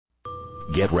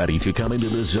Get ready to come into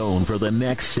the zone for the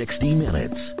next 60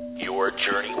 minutes. Your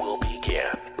journey will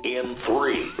begin in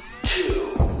 3,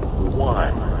 2,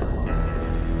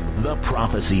 1. The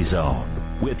Prophecy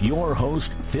Zone with your host,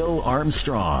 Phil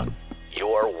Armstrong,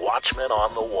 your watchman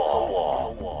on the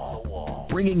wall,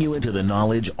 bringing you into the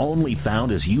knowledge only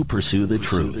found as you pursue the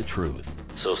truth.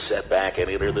 So sit back and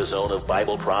enter the zone of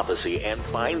Bible prophecy and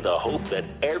find the hope that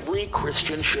every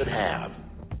Christian should have.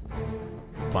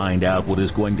 Find out what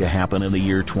is going to happen in the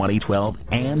year 2012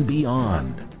 and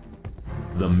beyond.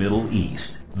 The Middle East,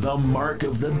 the mark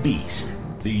of the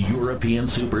beast, the European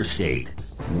superstate,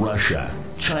 Russia,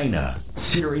 China,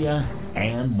 Syria,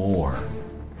 and more.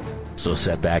 So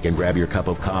sit back and grab your cup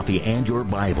of coffee and your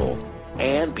Bible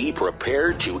and be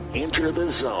prepared to enter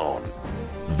the zone.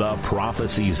 The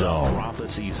Prophecy Zone.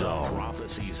 Prophecy Zone.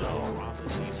 Prophecy Zone.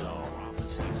 Prophecy Zone.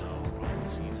 Prophecy Zone.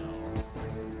 Prophecy Zone.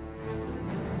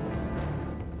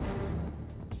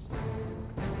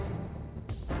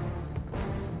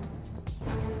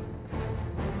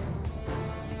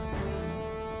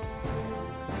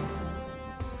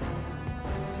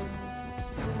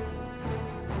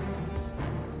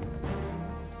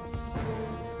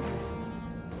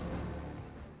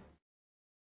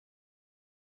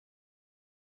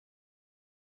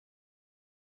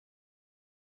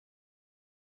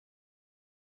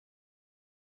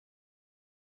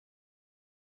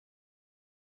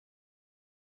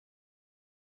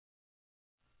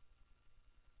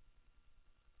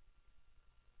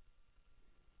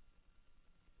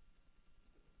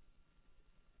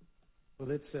 Well,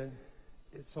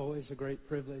 it's always a great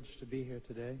privilege to be here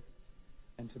today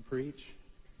and to preach,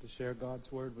 to share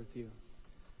God's Word with you.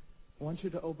 I want you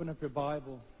to open up your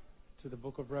Bible to the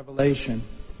book of Revelation.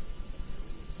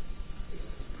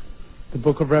 The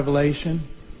book of Revelation,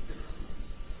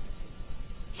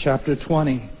 chapter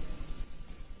 20.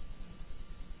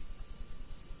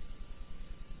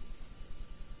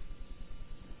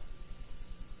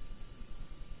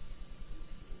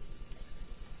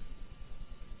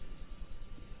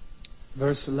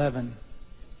 Verse 11.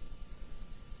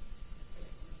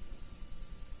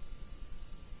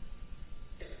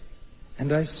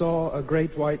 And I saw a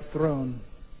great white throne,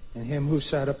 and him who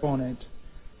sat upon it,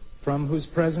 from whose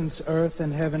presence earth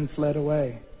and heaven fled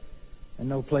away, and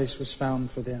no place was found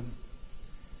for them.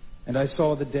 And I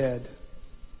saw the dead,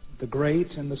 the great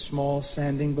and the small,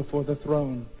 standing before the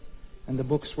throne, and the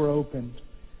books were opened.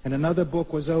 And another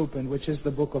book was opened, which is the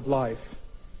book of life.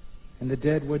 And the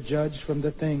dead were judged from the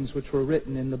things which were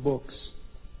written in the books,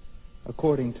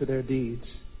 according to their deeds.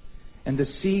 And the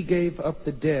sea gave up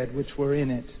the dead which were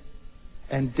in it,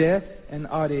 and death and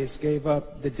Hades gave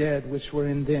up the dead which were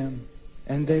in them,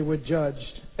 and they were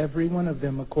judged, every one of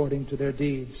them according to their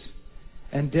deeds.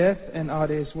 And death and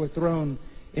Hades were thrown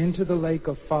into the lake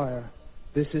of fire.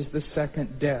 This is the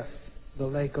second death, the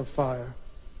lake of fire.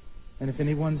 And if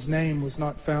anyone's name was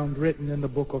not found written in the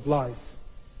book of life,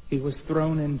 he was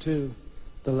thrown into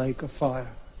the lake of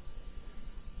fire.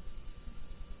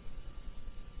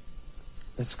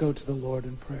 Let's go to the Lord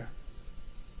in prayer.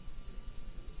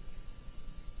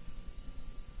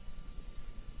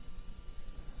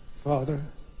 Father,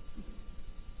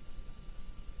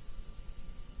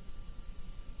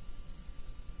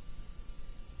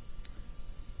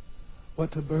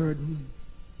 what a burden.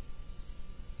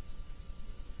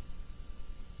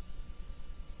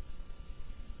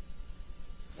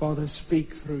 Father, speak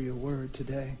through your word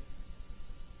today.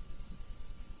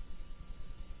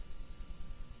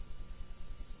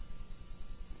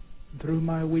 Through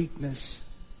my weakness,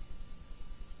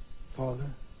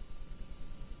 Father,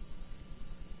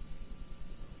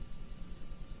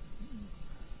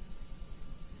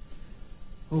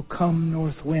 oh, come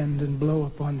north wind and blow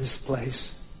upon this place.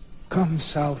 Come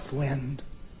south wind,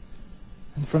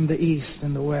 and from the east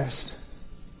and the west,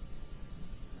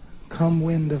 come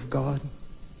wind of God,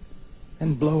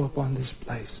 and blow upon this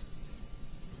place.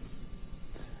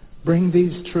 Bring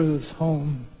these truths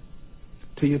home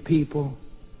to your people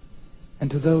and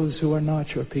to those who are not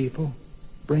your people.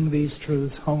 Bring these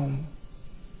truths home.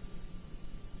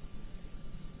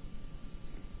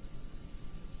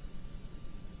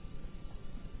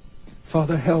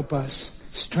 Father, help us,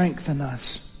 strengthen us,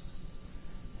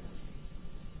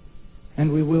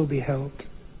 and we will be helped.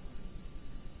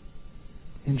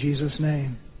 In Jesus'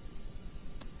 name,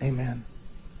 amen.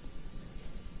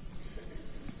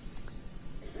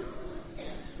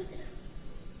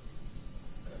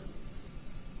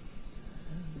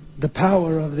 The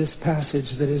power of this passage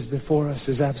that is before us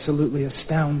is absolutely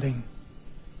astounding.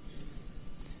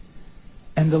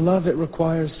 And the love it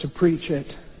requires to preach it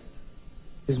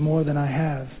is more than I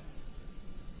have.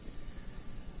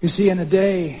 You see, in a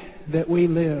day that we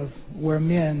live where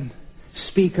men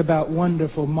speak about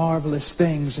wonderful, marvelous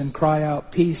things and cry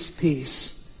out, peace, peace.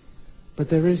 But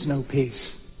there is no peace.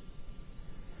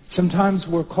 Sometimes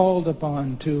we're called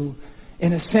upon to,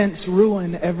 in a sense,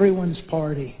 ruin everyone's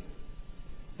party.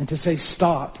 And to say,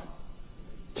 stop.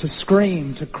 To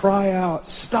scream, to cry out,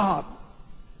 stop.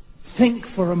 Think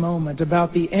for a moment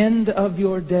about the end of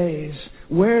your days,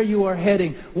 where you are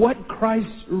heading, what Christ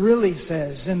really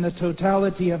says in the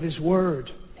totality of His Word.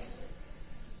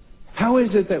 How is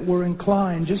it that we're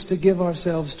inclined just to give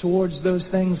ourselves towards those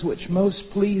things which most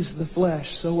please the flesh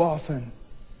so often,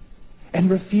 and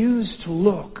refuse to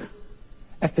look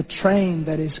at the train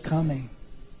that is coming?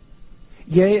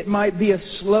 Yea, it might be a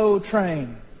slow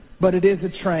train, but it is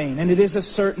a train, and it is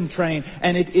a certain train,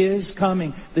 and it is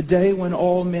coming, the day when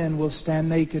all men will stand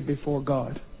naked before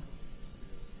God.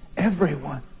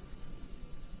 Everyone.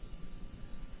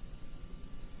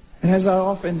 And as I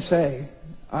often say,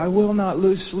 I will not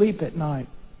lose sleep at night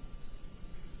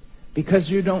because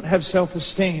you don't have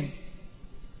self-esteem.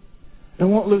 I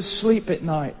won't lose sleep at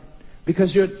night because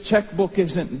your checkbook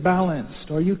isn't balanced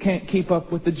or you can't keep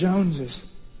up with the Joneses.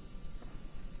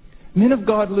 Men of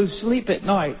God lose sleep at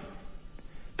night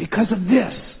because of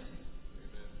this.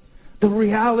 The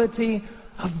reality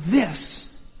of this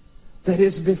that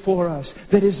is before us,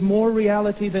 that is more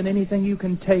reality than anything you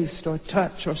can taste or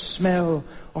touch or smell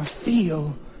or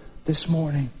feel this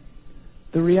morning.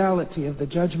 The reality of the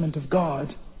judgment of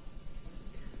God.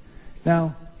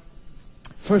 Now,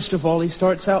 first of all, he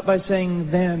starts out by saying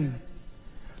then.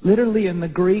 Literally in the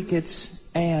Greek it's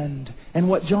and. And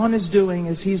what John is doing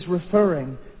is he's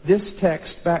referring this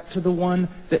text back to the one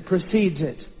that precedes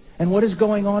it. And what is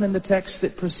going on in the text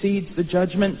that precedes the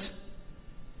judgment?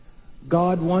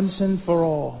 God once and for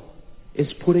all is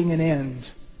putting an end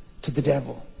to the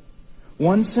devil.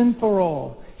 Once and for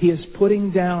all, He is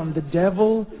putting down the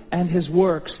devil and his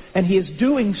works. And He is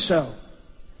doing so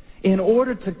in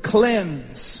order to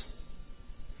cleanse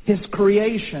His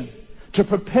creation, to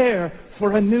prepare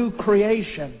for a new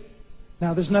creation.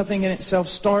 Now, there's nothing in itself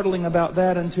startling about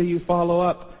that until you follow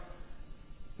up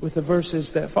with the verses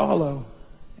that follow.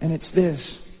 And it's this.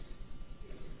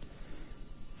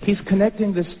 He's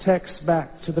connecting this text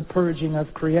back to the purging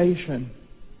of creation.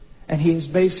 And he is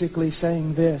basically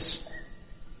saying this.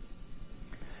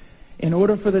 In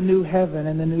order for the new heaven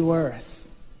and the new earth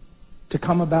to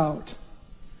come about,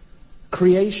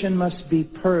 creation must be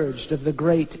purged of the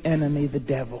great enemy, the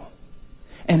devil.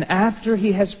 And after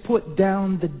He has put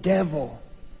down the devil,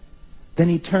 then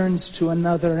He turns to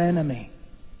another enemy,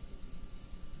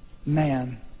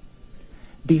 man.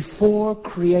 Before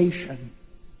creation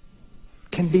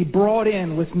can be brought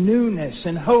in with newness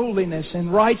and holiness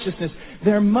and righteousness,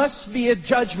 there must be a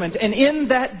judgment. And in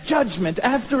that judgment,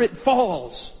 after it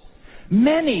falls,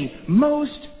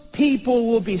 most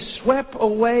people will be swept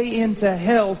away into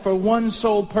hell for one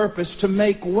sole purpose, to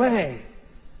make way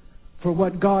for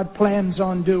what God plans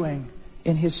on doing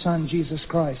in His Son, Jesus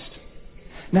Christ.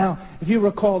 Now, if you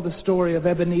recall the story of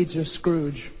Ebenezer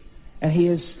Scrooge, and he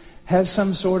has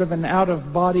some sort of an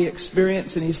out-of-body experience,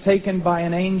 and he's taken by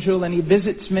an angel, and he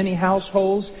visits many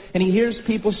households, and he hears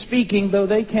people speaking, though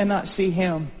they cannot see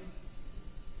him.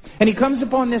 And he comes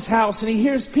upon this house, and he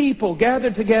hears people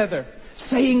gathered together,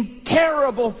 saying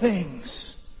terrible things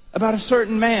about a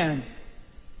certain man.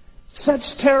 Such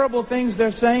terrible things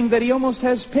they're saying that he almost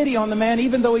has pity on the man,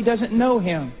 even though he doesn't know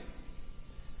him.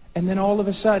 And then all of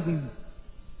a sudden,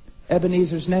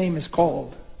 Ebenezer's name is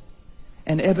called.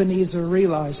 And Ebenezer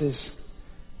realizes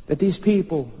that these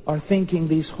people are thinking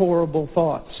these horrible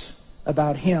thoughts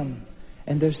about him.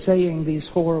 And they're saying these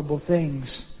horrible things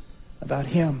about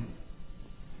him.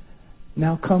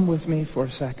 Now come with me for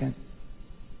a second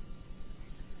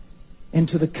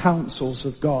into the counsels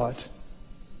of God.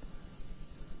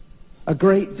 A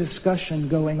great discussion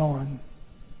going on.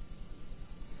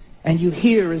 And you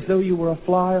hear, as though you were a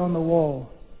fly on the wall,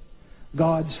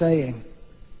 God saying,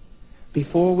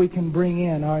 before we can bring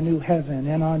in our new heaven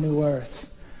and our new earth,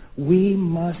 we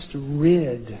must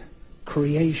rid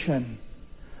creation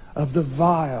of the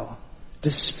vile,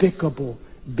 despicable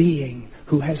being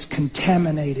who has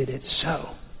contaminated it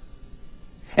so.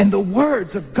 And the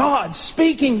words of God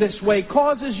speaking this way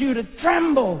causes you to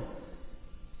tremble.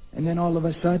 And then all of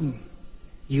a sudden,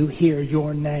 you hear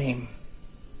your name.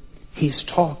 He's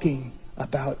talking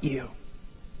about you.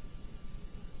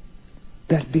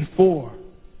 That before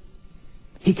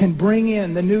He can bring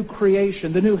in the new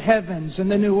creation, the new heavens and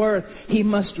the new earth, He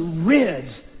must rid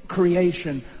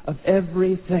creation of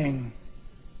everything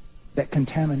that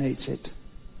contaminates it.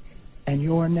 And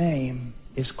your name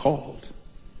is called.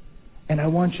 And I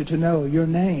want you to know your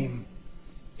name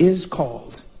is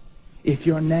called if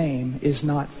your name is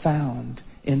not found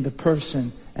in the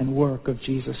person and work of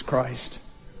Jesus Christ.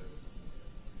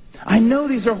 I know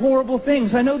these are horrible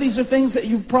things. I know these are things that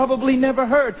you've probably never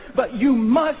heard, but you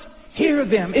must hear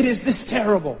them. It is this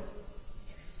terrible.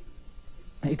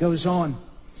 He goes on.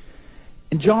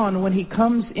 And John, when he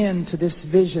comes into this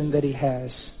vision that he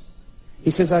has,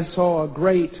 he says, I saw a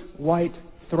great white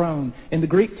throne. In the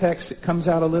Greek text, it comes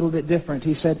out a little bit different.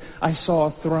 He said, I saw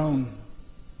a throne.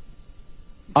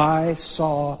 I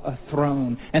saw a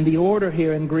throne. And the order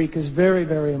here in Greek is very,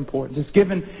 very important.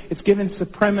 It's given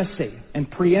supremacy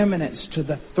and preeminence to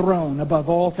the throne above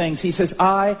all things. He says,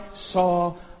 I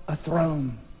saw a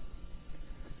throne.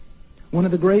 One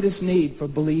of the greatest needs for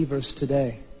believers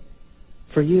today,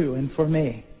 for you and for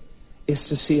me, is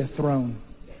to see a throne.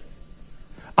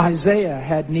 Isaiah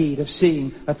had need of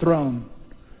seeing a throne.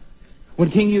 When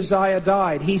King Uzziah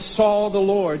died, he saw the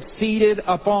Lord seated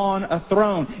upon a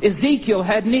throne. Ezekiel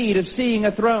had need of seeing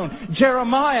a throne.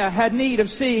 Jeremiah had need of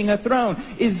seeing a throne.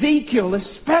 Ezekiel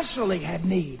especially had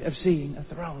need of seeing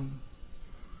a throne.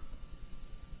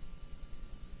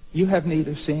 You have need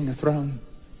of seeing a throne.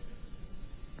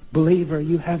 Believer,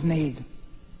 you have need.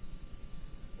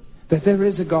 That there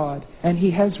is a God, and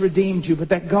He has redeemed you, but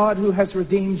that God who has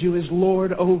redeemed you is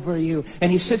Lord over you. And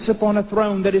He sits upon a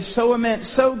throne that is so immense,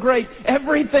 so great,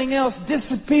 everything else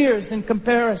disappears in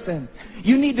comparison.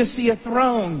 You need to see a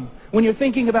throne when you're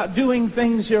thinking about doing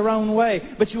things your own way,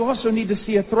 but you also need to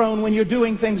see a throne when you're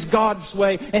doing things God's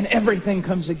way and everything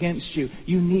comes against you.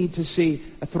 You need to see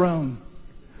a throne.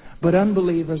 But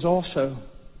unbelievers also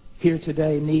here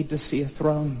today need to see a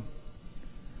throne.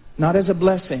 Not as a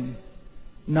blessing,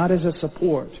 not as a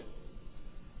support,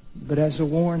 but as a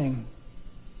warning.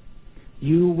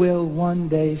 You will one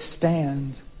day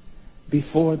stand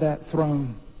before that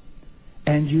throne,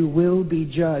 and you will be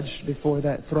judged before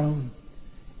that throne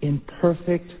in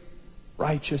perfect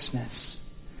righteousness.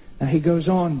 Now he goes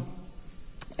on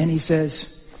and he says,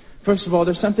 first of all,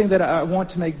 there's something that I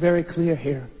want to make very clear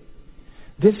here.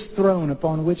 This throne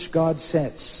upon which God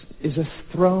sits is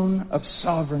a throne of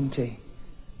sovereignty.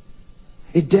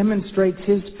 It demonstrates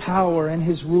His power and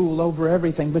His rule over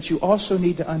everything. But you also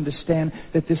need to understand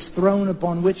that this throne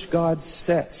upon which God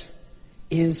sits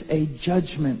is a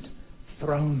judgment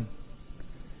throne.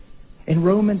 In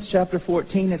Romans chapter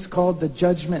 14, it's called the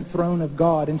judgment throne of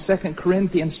God. In 2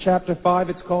 Corinthians chapter 5,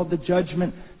 it's called the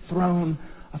judgment throne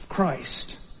of Christ.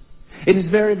 It is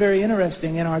very, very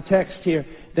interesting in our text here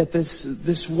that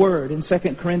this word in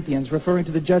 2 Corinthians, referring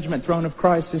to the judgment throne of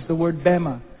Christ, is the word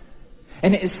bema.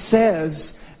 And it says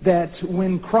that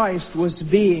when Christ was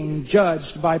being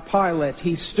judged by Pilate,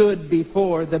 He stood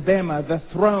before the bema, the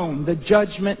throne, the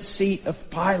judgment seat of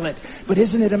Pilate. But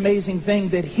isn't it an amazing thing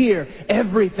that here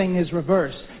everything is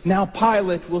reversed? Now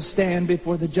Pilate will stand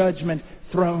before the judgment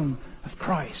throne of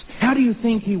Christ. How do you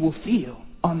think he will feel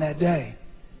on that day?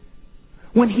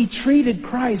 When he treated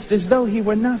Christ as though He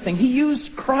were nothing. He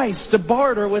used Christ to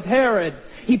barter with Herod.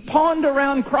 He pawned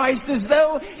around Christ as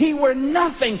though He were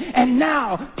nothing. And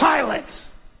now Pilate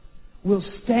will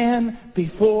stand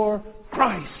before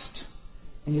Christ.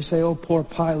 And you say, oh, poor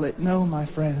Pilate. No,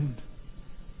 my friend.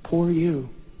 Poor you.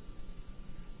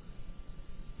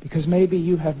 Because maybe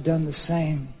you have done the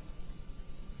same.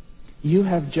 You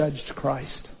have judged Christ.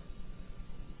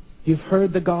 You've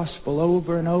heard the gospel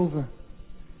over and over.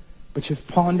 But you've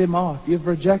pawned Him off. You've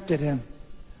rejected Him.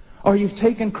 Or you've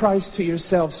taken Christ to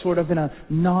yourself sort of in a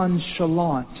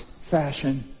nonchalant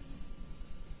fashion.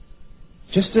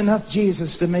 Just enough Jesus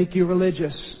to make you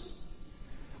religious.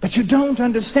 But you don't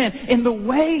understand. In the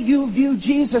way you view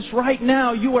Jesus right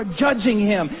now, you are judging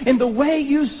Him. In the way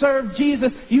you serve Jesus,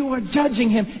 you are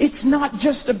judging Him. It's not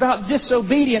just about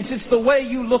disobedience. It's the way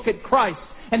you look at Christ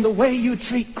and the way you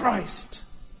treat Christ.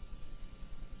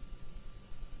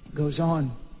 It goes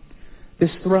on. This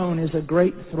throne is a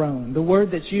great throne. The word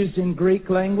that's used in Greek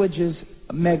language is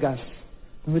megas,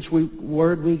 from which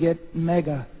word we get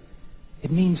mega.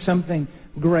 It means something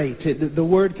great. The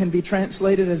word can be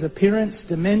translated as appearance,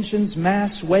 dimensions,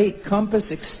 mass, weight, compass,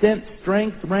 extent,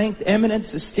 strength, rank, eminence,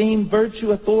 esteem,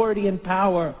 virtue, authority, and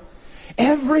power.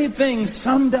 Everything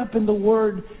summed up in the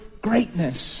word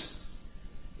greatness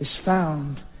is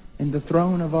found in the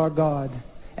throne of our God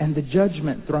and the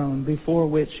judgment throne before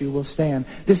which you will stand.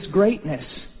 This greatness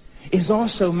is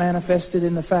also manifested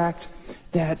in the fact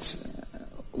that,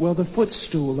 well, the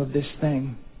footstool of this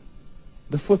thing,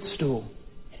 the footstool,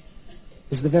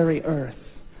 is the very earth.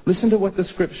 Listen to what the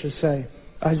Scriptures say.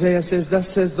 Isaiah says, thus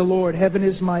says the Lord, heaven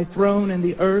is my throne and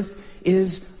the earth is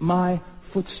my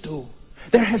footstool.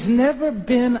 There has never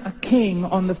been a king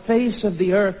on the face of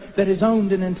the earth that has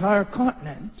owned an entire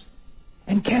continent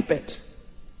and kept it.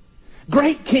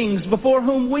 Great kings before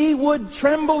whom we would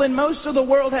tremble, and most of the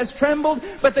world has trembled,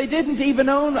 but they didn't even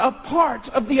own a part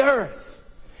of the earth.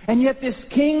 And yet this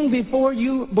king before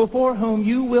whom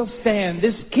you will stand,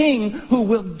 this king who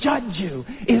will judge you,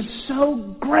 is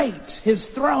so great, his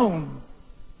throne,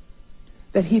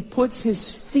 that he puts his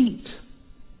feet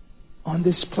on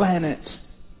this planet.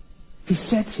 He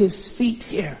sets his feet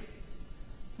here.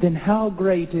 Then how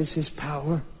great is his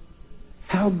power?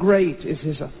 How great is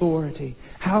his authority?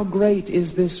 How great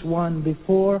is this one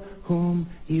before whom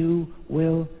you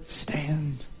will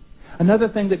stand? Another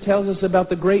thing that tells us about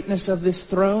the greatness of this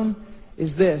throne is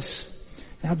this.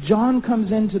 Now, John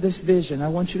comes into this vision. I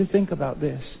want you to think about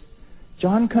this.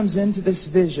 John comes into this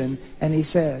vision and he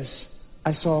says,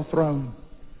 I saw a throne.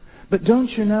 But don't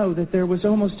you know that there was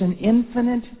almost an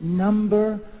infinite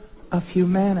number of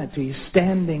humanity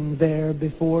standing there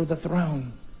before the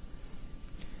throne?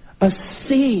 A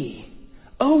sea,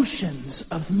 oceans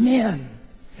of men,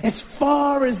 as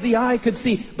far as the eye could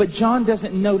see. But John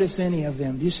doesn't notice any of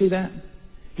them. Do you see that?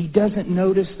 He doesn't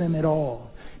notice them at all,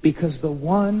 because the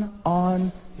one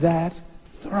on that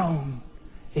throne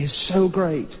is so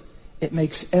great, it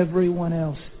makes everyone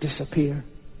else disappear.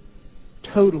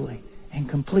 Totally and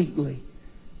completely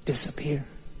disappear.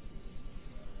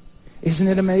 Isn't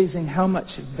it amazing how much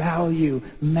value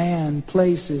man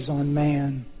places on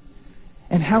man?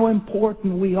 And how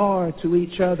important we are to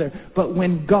each other. But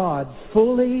when God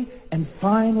fully and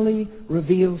finally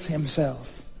reveals himself,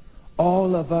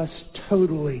 all of us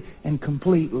totally and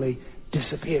completely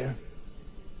disappear.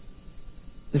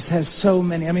 This has so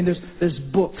many. There's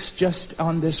books just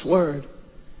on this word.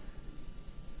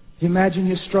 You imagine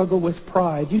you struggle with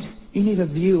pride. You need a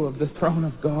view of the throne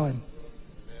of God.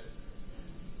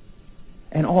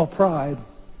 And all pride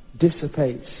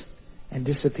dissipates and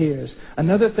disappears.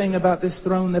 Another thing about this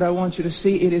throne that I want you to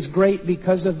see, it is great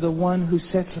because of the one who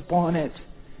sits upon it.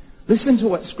 Listen to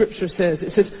what Scripture says.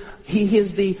 It says, He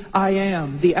is the I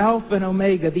Am, the Alpha and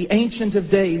Omega, the Ancient of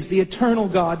Days, the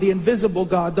Eternal God, the Invisible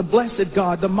God, the Blessed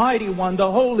God, the Mighty One, the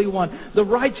Holy One, the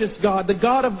Righteous God, the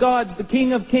God of Gods, the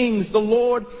King of Kings, the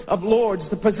Lord of Lords,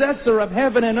 the Possessor of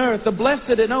heaven and earth, the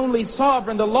Blessed and only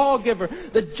Sovereign, the Lawgiver,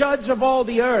 the Judge of all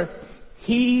the earth.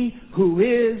 He who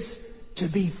is to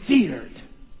be feared,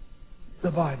 the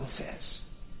Bible says.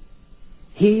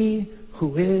 He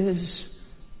who is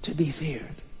to be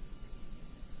feared.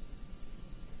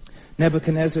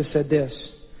 Nebuchadnezzar said this,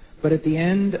 but at the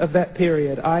end of that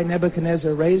period, I,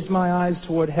 Nebuchadnezzar, raised my eyes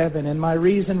toward heaven, and my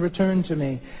reason returned to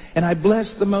me. And I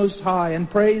blessed the Most High, and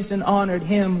praised and honored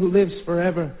Him who lives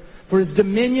forever. For His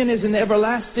dominion is an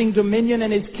everlasting dominion,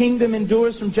 and His kingdom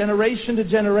endures from generation to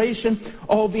generation.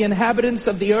 All the inhabitants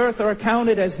of the earth are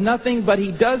accounted as nothing, but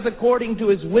He does according to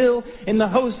His will in the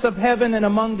hosts of heaven and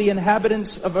among the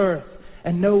inhabitants of earth.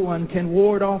 And no one can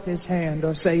ward off His hand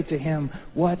or say to Him,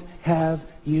 what have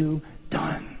you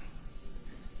done?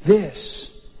 This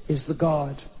is the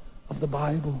God of the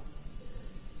Bible.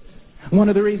 One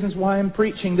of the reasons why I'm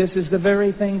preaching this is the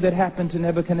very thing that happened to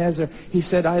Nebuchadnezzar. He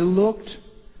said, I looked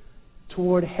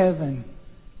toward heaven,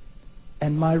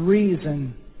 and my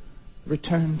reason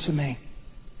returned to me.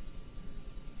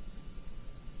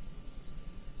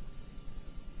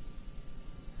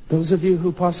 Those of you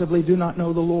who possibly do not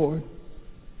know the Lord,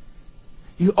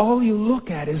 all you look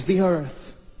at is the earth.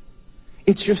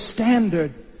 It's your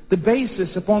standard, the basis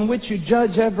upon which you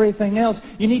judge everything else.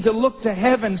 You need to look to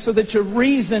heaven so that your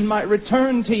reason might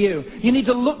return to you. You need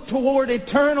to look toward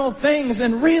eternal things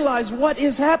and realize what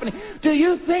is happening. Do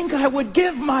you think I would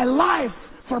give my life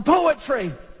for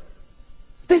poetry?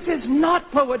 This is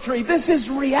not poetry. This is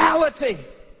reality.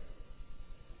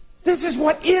 This is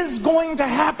what is going to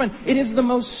happen. It is the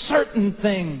most certain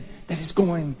thing that is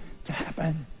going to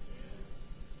happen.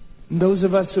 And those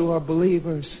of us who are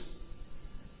believers,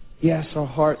 yes, our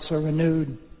hearts are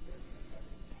renewed.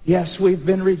 Yes, we've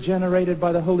been regenerated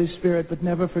by the Holy Spirit, but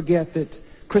never forget that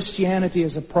Christianity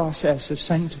is a process of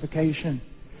sanctification.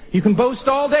 You can boast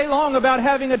all day long about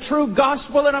having a true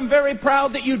gospel, and I'm very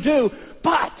proud that you do,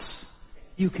 but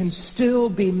you can still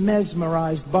be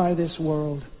mesmerized by this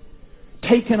world,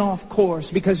 taken off course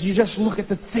because you just look at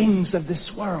the things of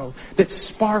this world that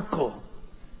sparkle.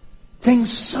 Things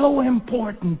so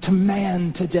important to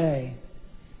man today.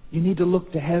 You need to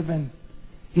look to heaven.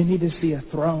 You need to see a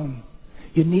throne.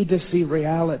 You need to see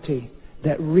reality,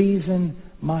 that reason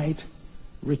might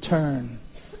return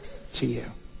to you.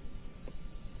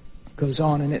 It goes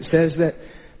on and it says that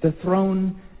the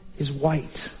throne is white.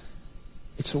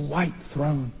 It's a white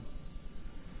throne.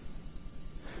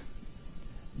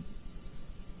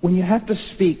 When you have to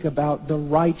speak about the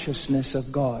righteousness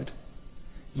of God,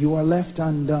 you are left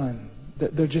undone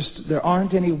There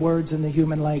aren't any words in the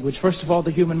human language. First of all,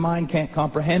 the human mind can't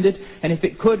comprehend it. And if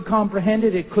it could comprehend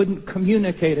it, it couldn't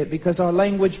communicate it because our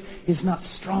language is not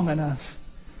strong enough.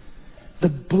 The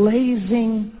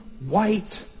blazing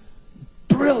white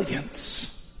brilliance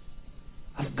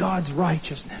of God's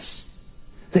righteousness,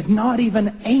 that not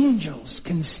even angels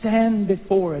can stand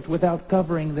before it without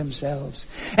covering themselves.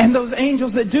 And those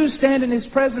angels that do stand in His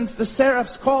presence, the seraphs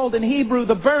called in Hebrew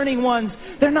the burning ones,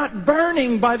 they're not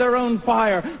burning by their own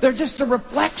fire. They're just a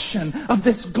reflection of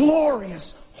this glorious,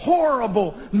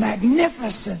 horrible,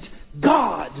 magnificent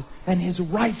God and His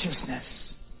righteousness.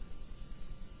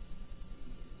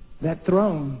 That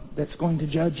throne that's going to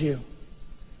judge you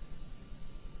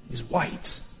is white.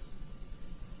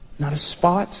 Not a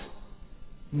spot,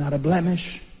 not a blemish.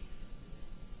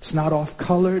 It's not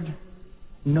off-colored.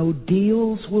 No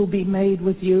deals will be made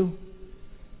with you.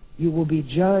 You will be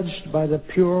judged by the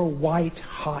pure, white,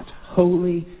 hot,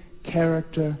 holy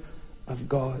character of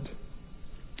God.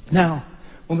 Now,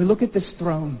 when we look at this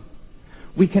throne,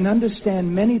 we can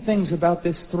understand many things about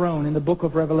this throne in the book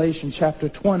of Revelation, chapter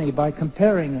 20, by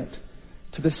comparing it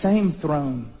to the same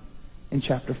throne in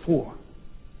chapter 4.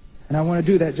 And I want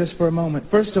to do that just for a moment.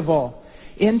 First of all,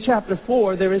 in chapter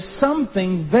 4, there is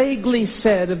something vaguely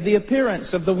said of the appearance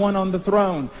of the one on the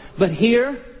throne. But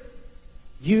here,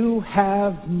 you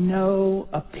have no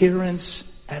appearance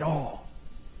at all.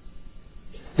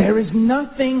 There is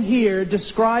nothing here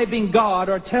describing God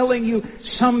or telling you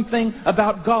something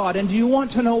about God. And do you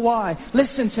want to know why?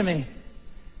 Listen to me.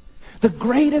 The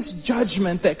greatest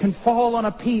judgment that can fall on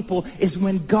a people is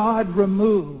when God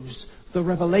removes the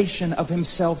revelation of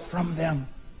Himself from them.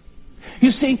 You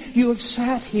see, you have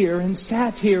sat here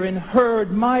and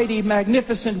heard mighty,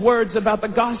 magnificent words about the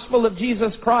gospel of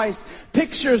Jesus Christ.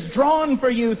 Pictures drawn for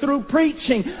you through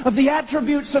preaching of the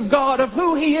attributes of God, of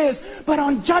who He is. But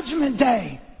on Judgment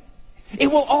Day, it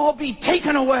will all be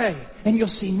taken away and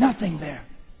you'll see nothing there.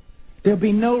 There'll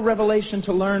be no revelation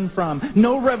to learn from,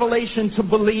 no revelation to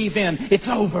believe in. It's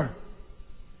over.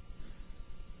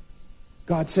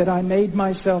 God said, I made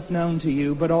myself known to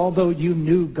you, but although you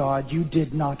knew God, you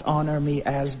did not honor me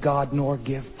as God nor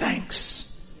give thanks.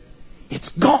 It's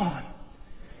gone.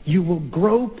 You will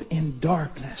grope in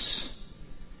darkness,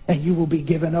 and you will be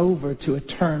given over to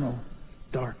eternal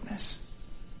darkness.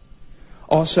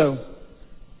 Also,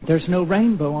 there's no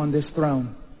rainbow on this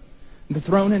throne. The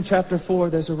throne in chapter 4,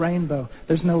 there's a rainbow.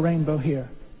 There's no rainbow here.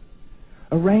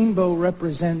 A rainbow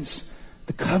represents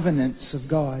the covenants of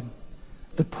God,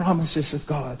 the promises of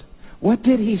God. What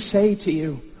did He say to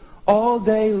you? All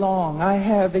day long I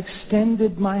have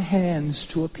extended my hands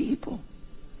to a people.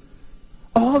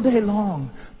 All day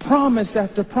long, promise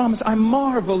after promise. I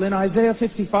marvel in Isaiah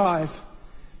 55.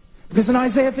 Because in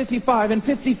Isaiah 55 and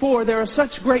 54, there are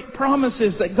such great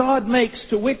promises that God makes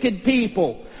to wicked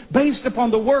people based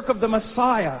upon the work of the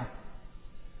Messiah.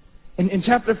 In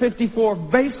chapter 54,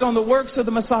 based on the works of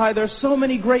the Messiah, there are so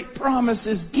many great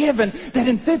promises given that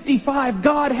in 55,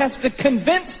 God has to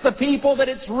convince the people that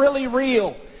it's really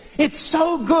real. It's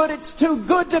so good, it's too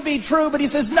good to be true, but He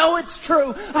says, no, it's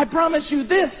true. I promise you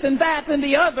this and that and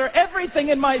the other, everything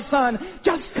in my Son.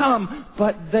 Just come.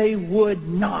 But they would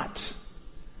not.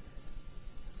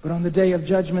 But on the day of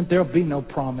judgment, there'll be no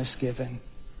promise given.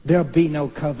 There'll be no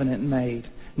covenant made.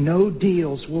 No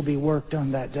deals will be worked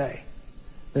on that day.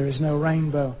 There is no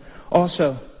rainbow.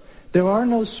 Also, there are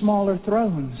no smaller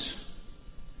thrones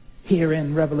here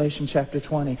in Revelation chapter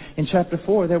 20. In chapter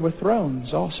 4, there were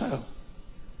thrones also.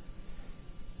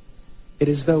 It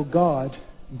is though God,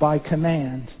 by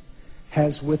command,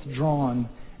 has withdrawn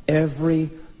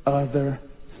every other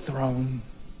throne.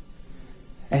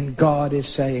 And God is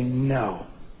saying, no.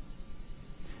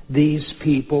 These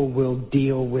people will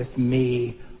deal with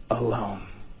me alone.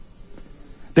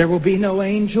 There will be no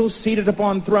angels seated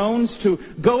upon thrones to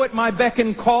go at my beck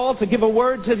and call, to give a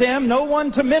word to them. No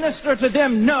one to minister to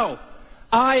them. No.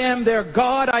 I am their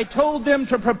God. I told them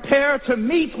to prepare to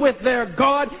meet with their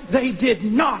God. They did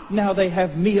not. Now they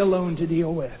have me alone to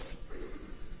deal with.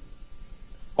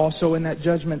 Also in that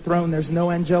judgment throne, there's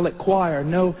no angelic choir,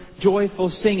 no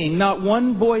joyful singing, not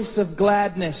one voice of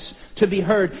gladness to be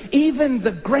heard. Even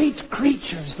the great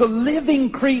creatures, the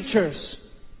living creatures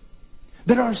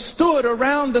that are stood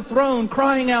around the throne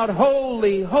crying out,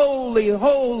 holy, holy,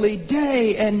 holy,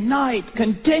 day and night,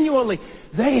 continually,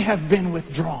 they have been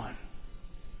withdrawn.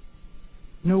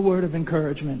 No word of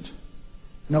encouragement,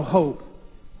 no hope,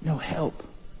 no help,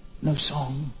 no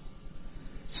song.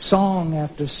 Song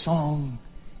after song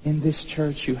in this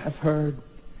church you have heard.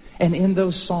 And in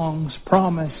those songs,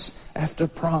 promise after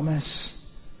promise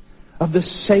of the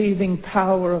saving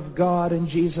power of God in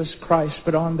Jesus Christ.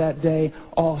 But on that day,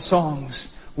 all songs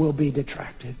will be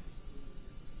detracted.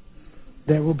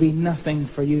 There will be nothing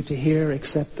for you to hear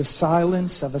except the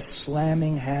silence of a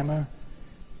slamming hammer,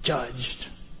 judged.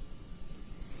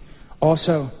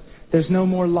 Also, there's no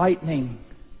more lightning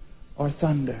or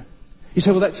thunder. You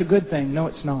say, well, that's a good thing. No,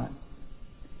 it's not.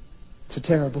 It's a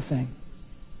terrible thing.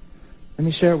 Let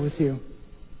me share with you.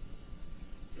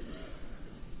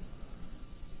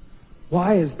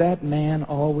 Why is that man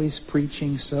always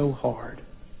preaching so hard?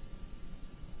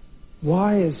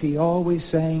 Why is he always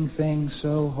saying things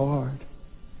so hard?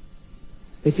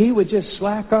 If he would just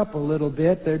slack up a little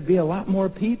bit, there'd be a lot more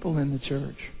people in the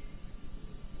church.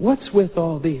 What's with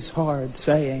all these hard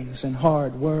sayings and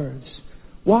hard words?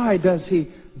 Why does he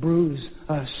bruise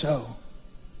us so?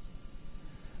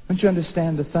 Don't you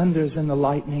understand, the thunders and the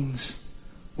lightnings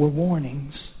were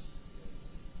warnings.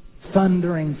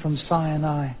 Thundering from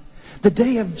Sinai. The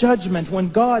day of judgment,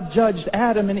 when God judged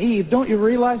Adam and Eve, don't you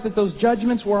realize that those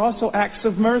judgments were also acts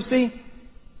of mercy?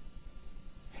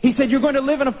 He said, you're going to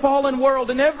live in a fallen world,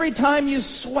 and every time you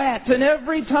sweat and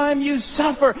every time you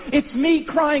suffer, it's me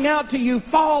crying out to you,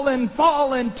 fallen,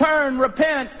 fallen, turn,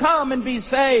 repent, come and be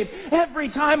saved. Every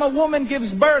time a woman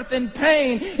gives birth in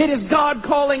pain, it is God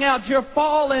calling out, you're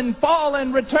fallen,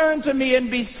 fallen, return to me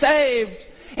and be saved.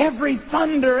 Every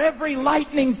thunder, every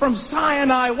lightning from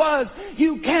Sinai was,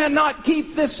 you cannot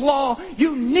keep this law.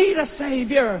 You need a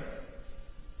Savior.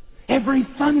 Every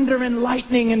thunder and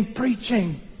lightning and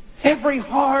preaching, every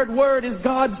hard word is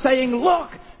God saying, look,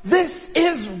 this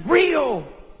is real.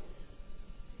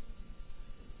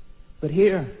 But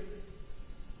here,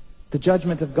 the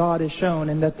judgment of God is shown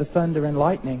in that the thunder and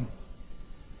lightning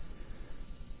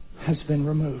has been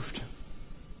removed.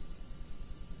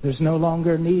 There's no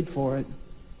longer a need for it,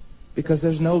 because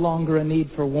there's no longer a need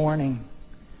for warning.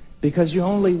 Because you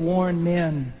only warn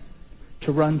men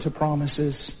to run to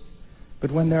promises. But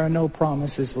when there are no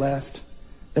promises left,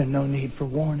 there's no need for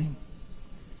warning.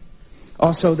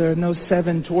 Also, there are no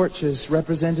 7 torches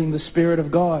representing the Spirit of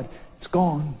God. It's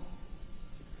gone.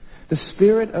 The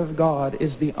Spirit of God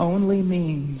is the only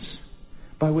means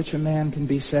by which a man can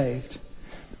be saved.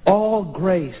 All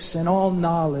grace and all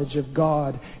knowledge of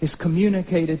God is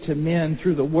communicated to men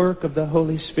through the work of the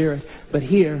Holy Spirit. But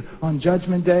here, on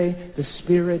Judgment Day, the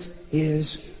Spirit is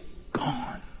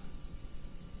gone.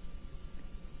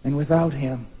 And without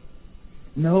Him,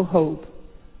 no hope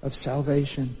of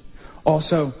salvation.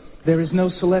 Also, there is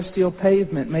no celestial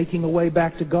pavement making a way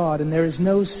back to God, and there is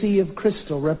no sea of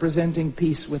crystal representing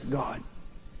peace with God.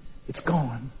 It's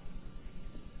gone.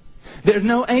 There's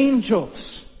no angels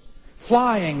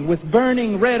flying with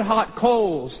burning red-hot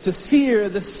coals to sear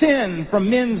the sin from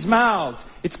men's mouths.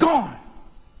 It's gone.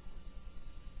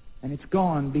 And it's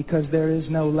gone because there is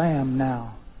no lamb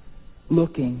now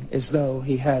looking as though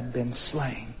he had been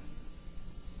slain.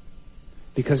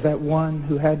 Because that one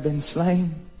who had been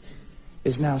slain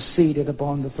is now seated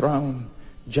upon the throne,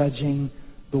 judging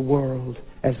the world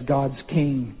as God's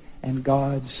King and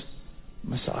God's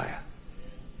Messiah.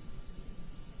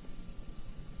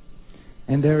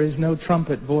 And there is no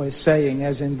trumpet voice saying,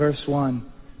 as in verse 1,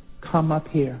 come up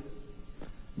here,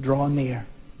 draw near.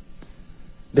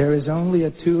 There is only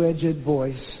a two-edged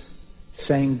voice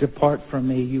saying, depart from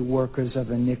me, you workers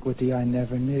of iniquity, I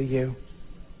never knew you.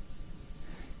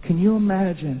 Can you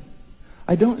imagine?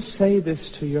 I don't say this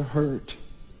to your hurt.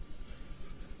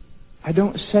 I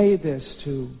don't say this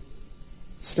to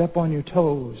step on your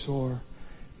toes or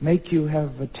make you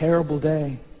have a terrible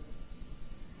day.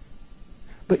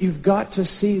 But you've got to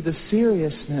see the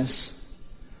seriousness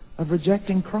of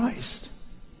rejecting Christ.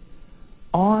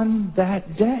 On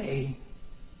that day,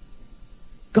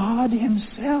 God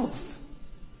Himself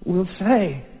will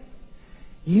say,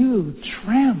 you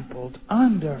trampled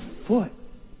underfoot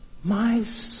my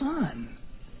Son.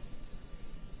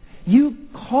 You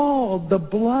called the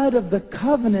blood of the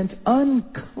covenant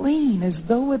unclean as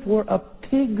though it were a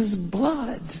pig's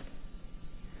blood.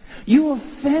 You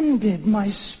offended my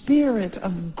Spirit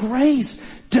of grace.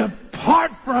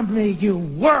 Depart from me, you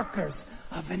workers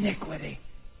of iniquity.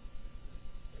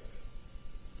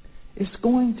 It's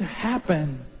going to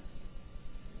happen.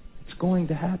 It's going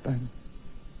to happen.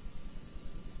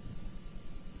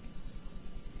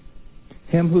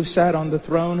 Him who sat on the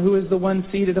throne, who is the one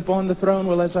seated upon the throne?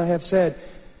 Well, as I have said,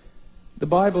 the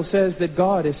Bible says that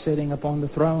God is sitting upon the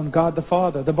throne, God the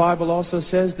Father. The Bible also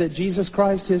says that Jesus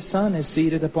Christ, His Son, is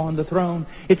seated upon the throne.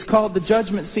 It's called the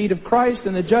Judgment Seat of Christ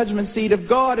and the Judgment Seat of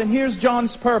God. And here's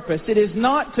John's purpose. It is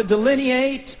not to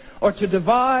delineate or to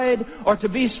divide or to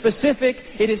be specific.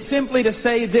 It is simply to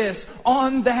say this: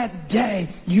 on that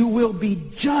day you will be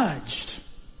judged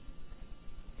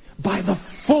by the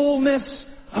fullness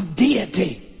of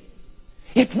deity.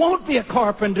 It won't be a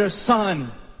carpenter's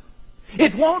son.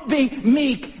 It won't be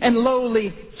meek and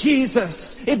lowly Jesus.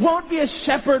 It won't be a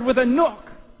shepherd with a nook.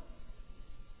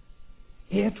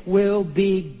 It will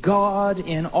be God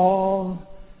in all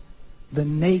the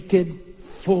naked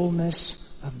fullness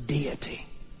of deity,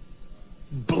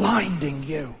 blinding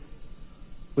you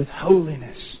with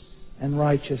holiness and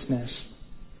righteousness.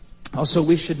 Also,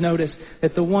 we should notice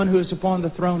that the one who is upon the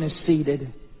throne is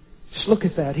seated. Just look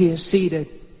at that. He is seated.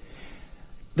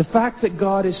 The fact that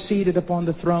God is seated upon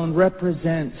the throne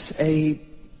represents a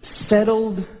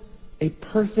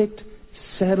perfect,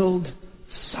 settled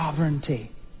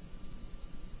sovereignty.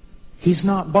 He's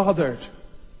not bothered.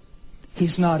 He's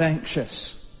not anxious.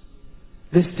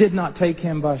 This did not take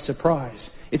Him by surprise.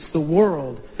 It's the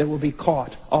world that will be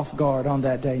caught off guard on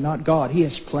that day, not God. He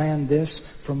has planned this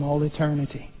from all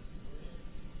eternity.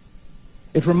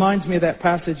 It reminds me of that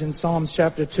passage in Psalms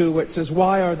chapter 2 where it says,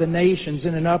 "Why are the nations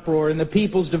in an uproar and the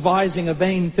peoples devising a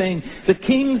vain thing? The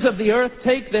kings of the earth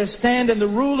take their stand and the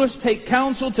rulers take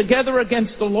counsel together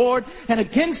against the Lord and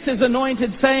against His anointed,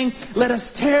 saying, let us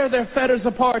tear their fetters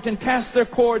apart and cast their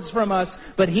cords from us.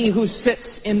 But He who sits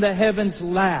in the heavens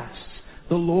laughs.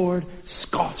 The Lord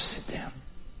scoffs at them."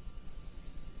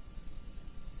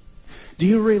 Do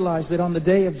you realize that on the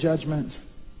day of judgment,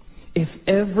 if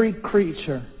every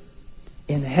creature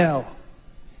in hell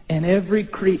and every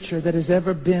creature that has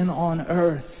ever been on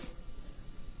earth,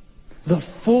 the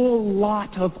full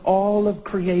lot of all of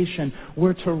creation,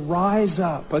 were to rise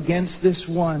up against this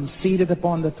one seated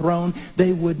upon the throne,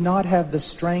 they would not have the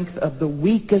strength of the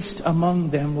weakest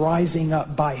among them rising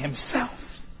up by himself.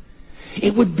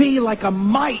 It would be like a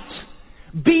mite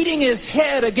beating his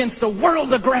head against a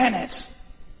world of granite.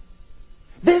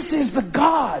 This is the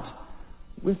God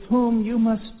with whom you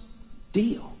must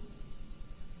deal.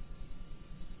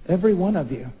 Every one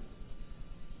of you.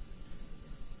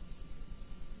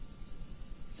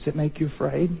 Does it make you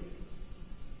afraid?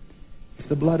 If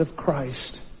the blood of Christ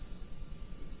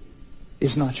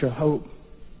is not your hope,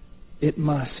 it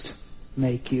must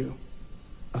make you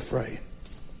afraid.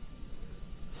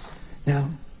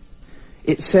 Now,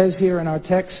 it says here in our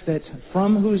text that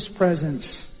from whose presence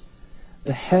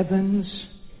the heavens,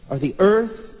 or the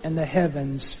earth and the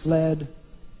heavens, fled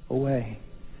away.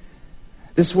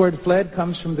 This word fled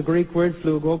comes from the Greek word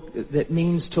flugel, that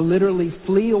means to literally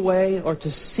flee away or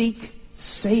to seek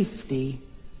safety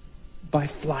by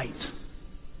flight.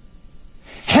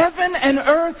 Heaven and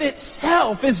earth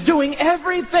itself is doing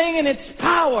everything in its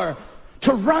power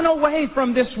to run away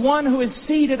from this one who is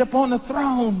seated upon the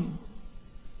throne.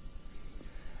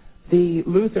 The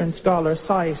Lutheran scholar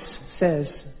Seiss says,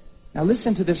 now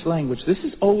listen to this language. This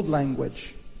is old language.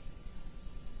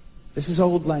 This is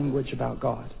old language about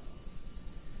God.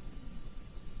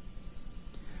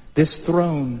 This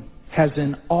throne has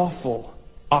an awful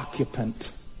occupant.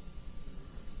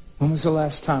 When was the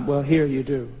last time? Well, here you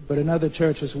do. But in other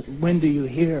churches, when do you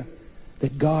hear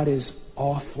that God is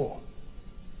awful?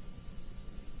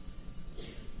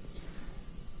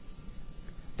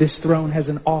 This throne has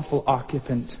an awful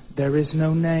occupant. There is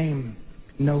no name,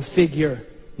 no figure,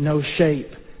 no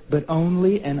shape, but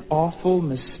only an awful,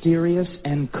 mysterious,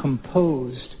 and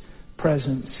composed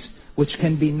presence, which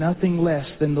can be nothing less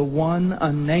than the one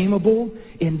unnameable,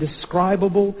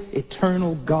 indescribable,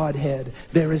 eternal Godhead.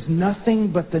 There is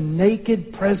nothing but the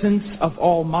naked presence of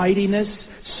almightiness,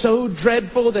 so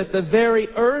dreadful that the very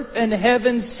earth and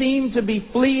heaven seem to be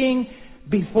fleeing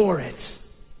before it.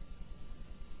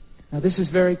 Now, this is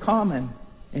very common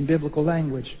in biblical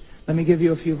language. Let me give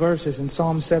you a few verses. In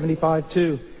Psalm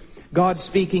 75:2, God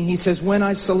speaking, He says, "When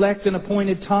I select an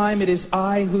appointed time, it is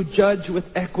I who judge with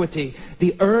equity.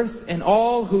 The earth and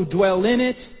all who dwell in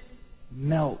it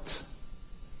melt."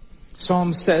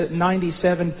 Psalm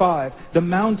 97:5, "The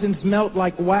mountains melt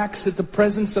like wax at the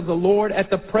presence of the Lord, at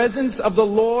the presence of the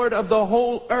Lord of the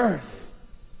whole earth."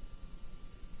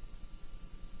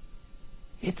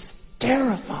 It's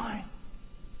terrifying.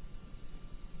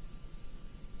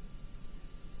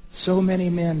 So many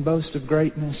men boast of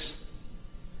greatness.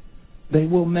 They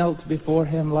will melt before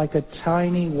Him like a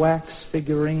tiny wax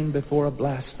figurine before a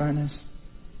blast furnace.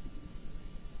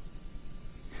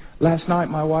 Last night,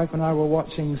 my wife and I were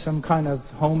watching some kind of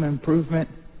home improvement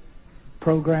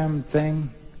program thing,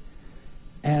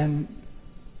 and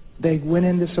they went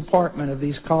in this apartment of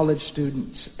these college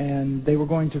students, and they were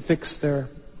going to fix their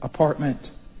apartment.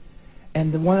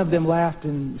 And one of them laughed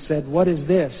and said, "What is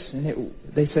this?" And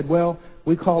they said, "Well,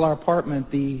 we call our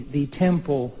apartment the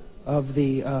temple of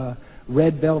the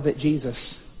red velvet Jesus."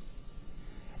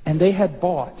 And they had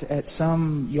bought at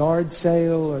some yard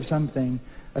sale or something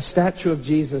a statue of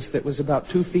Jesus that was about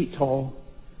 2 feet tall,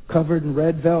 covered in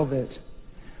red velvet,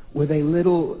 with a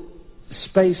little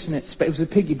space in it. It was a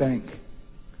piggy bank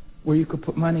where you could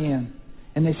put money in.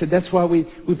 And they said, that's why we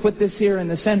put this here in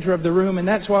the center of the room, and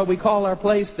that's why we call our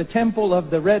place the Temple of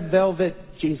the Red Velvet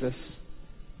Jesus.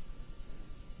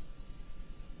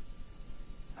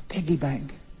 A piggy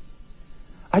bank.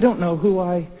 I don't know who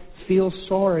I feel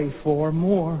sorry for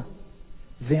more,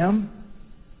 them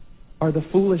or the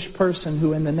foolish person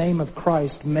who in the name of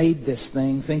Christ made this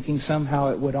thing thinking somehow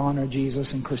it would honor Jesus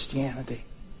and Christianity.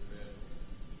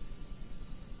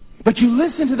 But you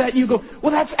listen to that and you go,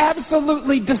 well, that's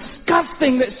absolutely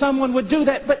disgusting that someone would do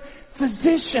that. But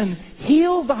physician,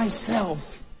 heal thyself.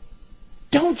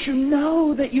 Don't you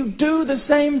know that you do the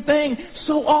same thing?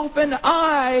 So often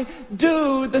I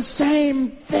do the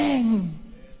same thing.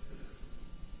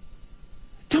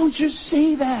 Don't you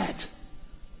see that?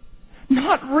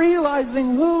 Not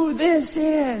realizing who this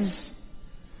is.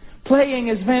 Playing,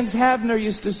 as Vance Havner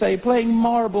used to say, playing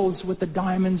marbles with the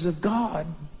diamonds of God.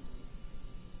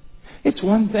 It's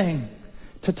one thing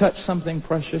to touch something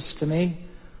precious to me,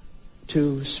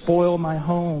 to spoil my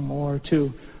home or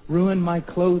to ruin my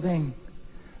clothing.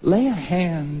 Lay a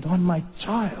hand on my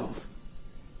child.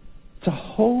 It's a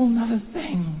whole nother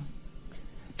thing.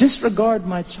 Disregard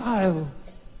my child.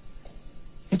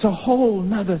 It's a whole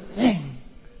nother thing.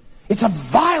 It's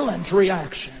a violent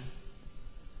reaction.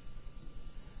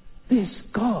 This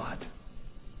God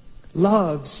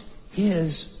loves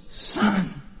His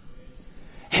Son.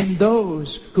 And those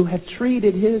who have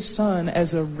treated His Son as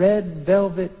a red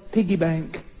velvet piggy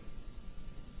bank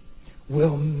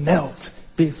will melt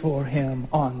before Him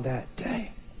on that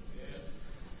day.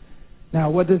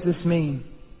 Now, what does this mean?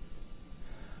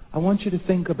 I want you to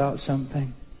think about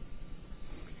something.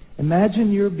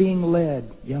 Imagine you're being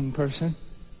led, young person,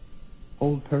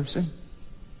 old person.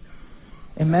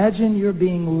 Imagine you're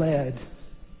being led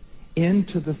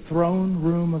into the throne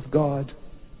room of God.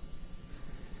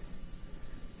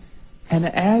 And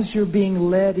as you're being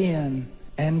led in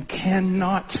and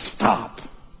cannot stop,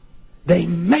 they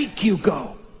make you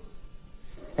go.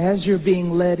 As you're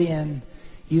being led in,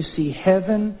 you see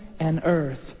heaven and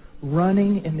earth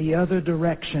running in the other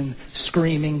direction,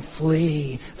 screaming,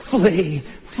 flee, flee,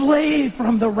 flee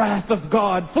from the wrath of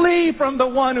God. Flee from the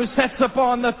one who sits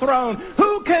upon the throne.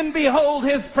 Who can behold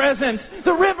His presence?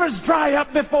 The rivers dry up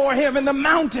before Him and the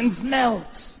mountains melt.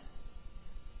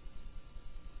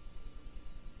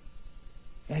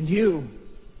 And you,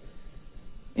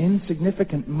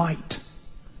 insignificant mite,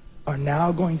 are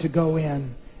now going to go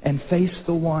in and face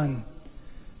the one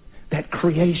that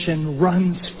creation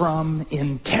runs from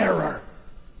in terror.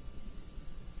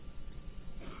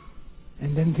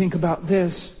 And then think about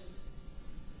this.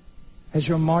 As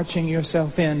you're marching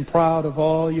yourself in, proud of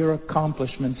all your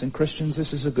accomplishments. And Christians, this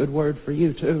is a good word for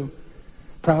you too.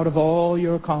 Proud of all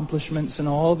your accomplishments and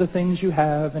all the things you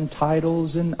have and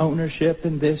titles and ownership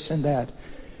and this and that.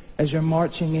 As you're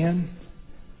marching in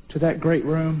to that great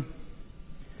room,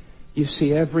 you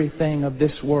see everything of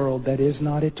this world that is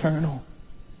not eternal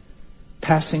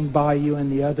passing by you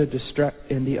in the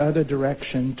other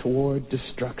direction toward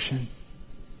destruction.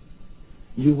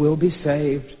 You will be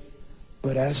saved,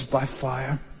 but as by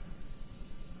fire.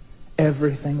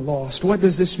 Everything lost. What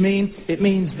does this mean? It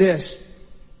means this.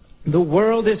 The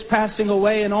world is passing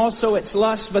away and also its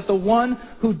lust, but the one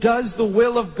who does the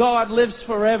will of God lives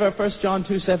forever. 1 John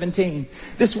 2:17.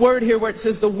 This word here where it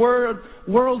says the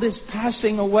world is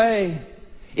passing away,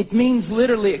 it means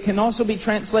literally, it can also be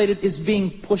translated as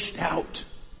being pushed out.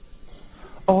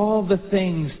 All the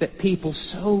things that people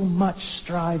so much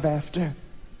strive after.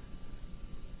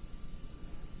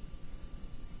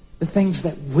 The things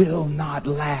that will not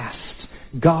last.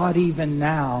 God even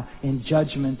now in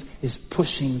judgment is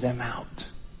pushing them out.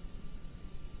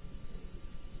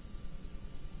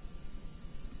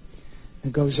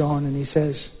 It goes on and He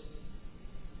says,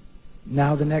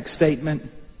 now the next statement,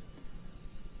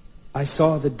 I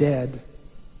saw the dead,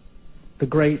 the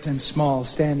great and small,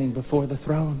 standing before the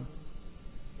throne.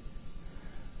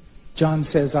 John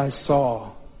says, I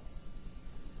saw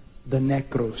the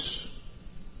necros.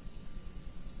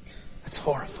 That's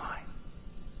horrifying.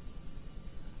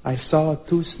 I saw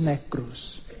tus necros.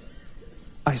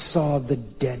 I saw the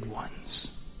dead ones.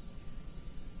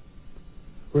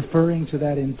 Referring to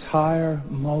that entire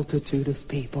multitude of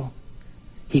people,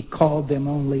 He called them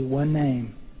only one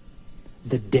name,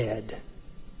 the dead.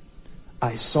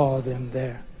 I saw them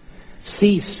there.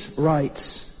 Cease writes,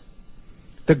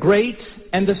 the great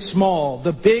and the small,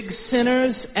 the big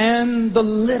sinners and the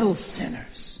little sinners.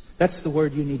 That's the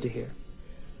word you need to hear.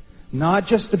 Not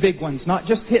just the big ones, not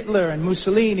just Hitler and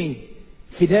Mussolini,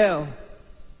 Fidel.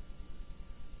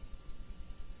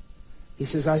 He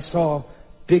says, I saw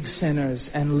big sinners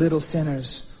and little sinners,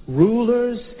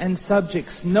 rulers and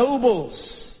subjects, nobles,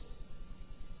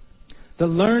 the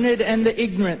learned and the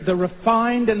ignorant, the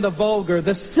refined and the vulgar,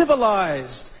 the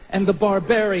civilized and the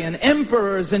barbarian,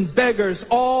 emperors and beggars,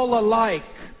 all alike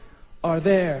are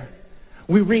there.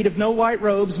 We read of no white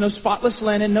robes, no spotless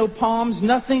linen, no palms,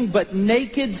 nothing but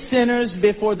naked sinners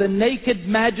before the naked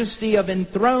majesty of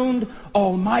enthroned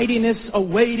almightiness,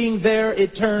 awaiting their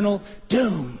eternal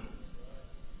doom.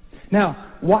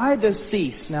 Now, why does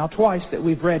cease? Now, twice that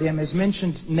we've read him is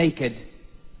mentioned naked.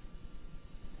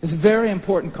 It's a very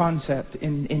important concept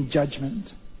in judgment.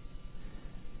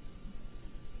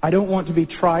 I don't want to be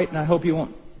trite, and I hope you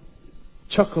won't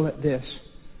chuckle at this.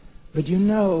 But you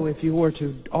know, if you were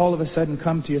to all of a sudden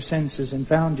come to your senses and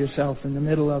found yourself in the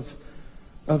middle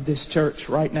of this church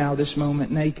right now, this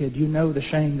moment, naked, you know the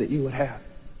shame that you would have.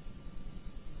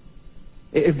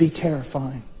 It'd be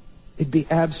terrifying. It'd be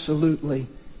absolutely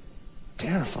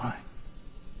terrifying.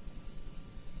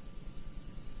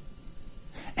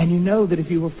 And you know that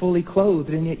if you were fully clothed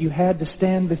and yet you had to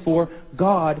stand before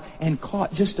God and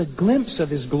caught just a glimpse of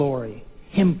His glory,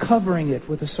 Him covering it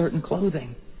with a certain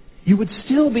clothing, you would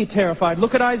still be terrified.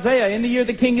 Look at Isaiah. In the year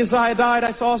the king Uzziah died,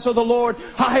 I saw also the Lord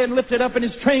high and lifted up, and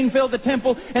His train filled the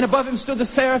temple, and above Him stood the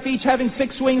seraph, each having 6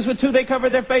 wings. With 2 they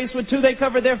covered their face, with 2 they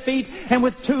covered their feet, and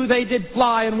with 2 they did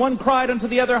fly. And one cried unto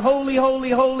the other, Holy, holy,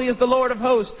 holy is the Lord of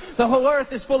hosts. The whole earth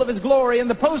is full of His glory. And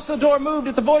the posts of the door moved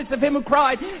at the voice of Him who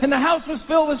cried, and the house was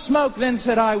filled with smoke. Then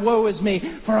said I, Woe is me,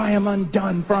 for I am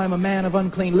undone, for I am a man of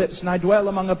unclean lips, and I dwell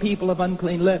among a people of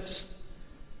unclean lips.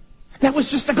 That was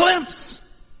just a glimpse.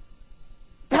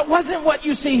 That wasn't what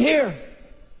you see here.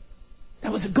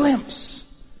 That was a glimpse.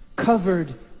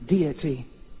 Covered deity.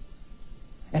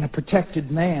 And a protected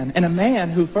man. And a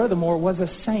man who furthermore was a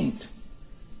saint.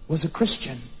 Was a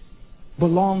Christian.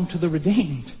 Belonged to the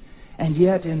redeemed. And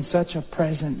yet in such a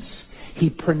presence, he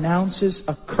pronounces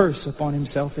a curse upon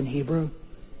himself in Hebrew.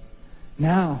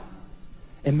 Now,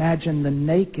 imagine the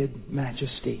naked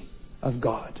majesty of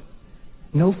God.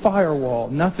 No firewall.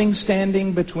 Nothing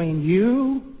standing between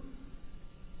you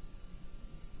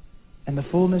and the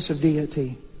fullness of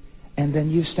deity, and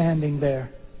then you standing there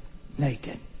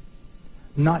naked.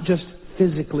 Not just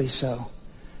physically so,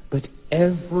 but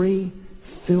every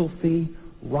filthy,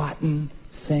 rotten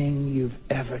thing you've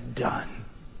ever done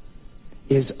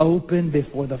is open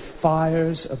before the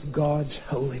fires of God's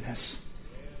holiness.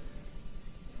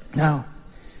 Now,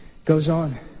 goes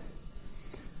on.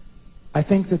 I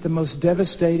think that the most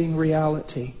devastating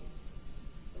reality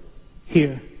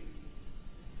here,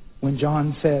 when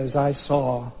John says, I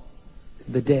saw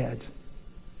the dead.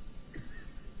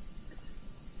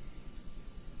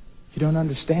 You don't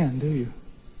understand, do you?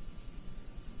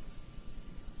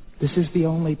 This is the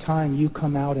only time you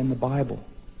come out in the Bible.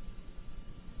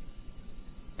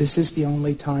 This is the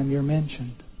only time you're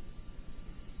mentioned.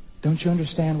 Don't you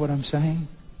understand what I'm saying?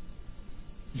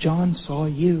 John saw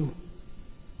you.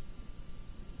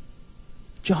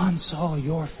 John saw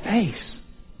your face.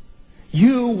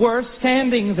 You were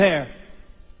standing there.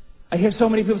 I hear so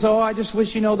many people say, I just wish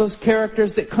those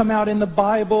characters that come out in the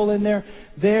Bible and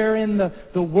they're in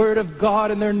the Word of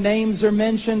God and their names are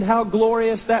mentioned. How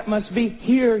glorious that must be.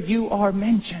 Here you are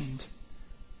mentioned.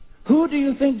 Who do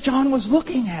you think John was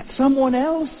looking at? Someone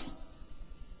else?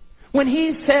 When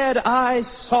he said, I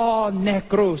saw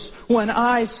necros, when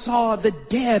I saw the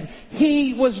dead,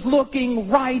 he was looking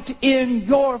right in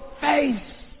your face.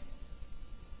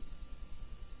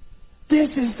 This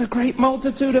is the great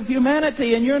multitude of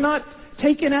humanity, and you're not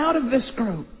taken out of this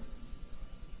group.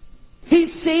 He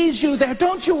sees you there.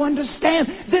 Don't you understand?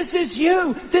 This is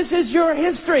you. This is your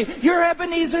history. You're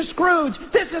Ebenezer Scrooge.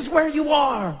 This is where you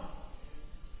are.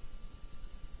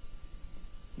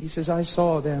 He says, I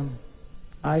saw them.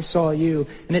 I saw you.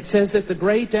 And it says that the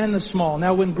great and the small.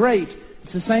 Now, when great,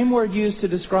 it's the same word used to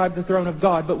describe the throne of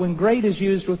God, but when great is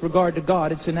used with regard to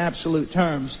God, it's in absolute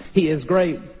terms. He is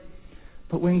great.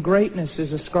 But when greatness is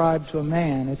ascribed to a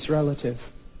man, it's relative.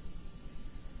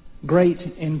 Great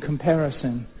in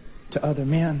comparison to other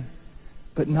men,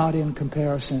 but not in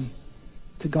comparison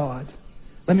to God.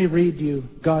 Let me read you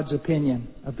God's opinion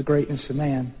of the greatness of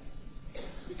man.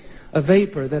 A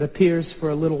vapor that appears for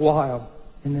a little while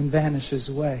and then vanishes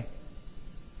away.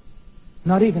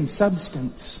 Not even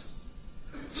substance,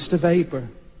 just a vapor.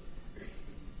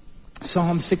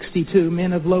 Psalm 62,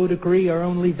 men of low degree are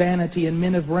only vanity, and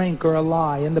men of rank are a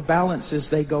lie. In the balances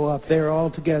they go up, they are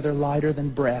altogether lighter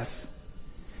than breath.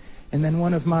 And then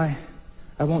one of my,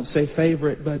 I won't say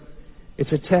favorite, but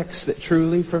it's a text that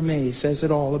truly for me says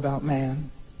it all about man.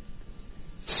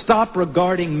 Stop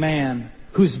regarding man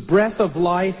whose breath of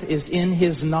life is in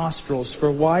His nostrils,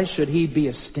 for why should he be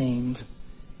esteemed?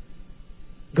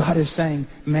 God is saying,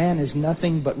 man is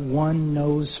nothing but one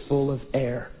nose full of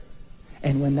air.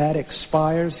 And when that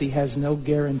expires, he has no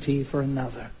guarantee for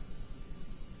another.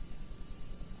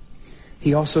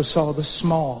 He also saw the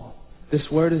small. This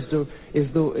word is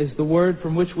the word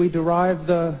from which we derive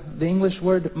the English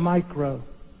word micro.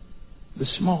 The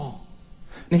small.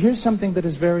 Now here's something that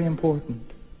is very important.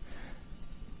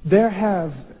 There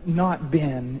have not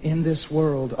been in this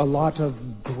world a lot of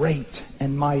great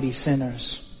and mighty sinners,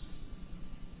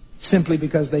 simply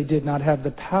because they did not have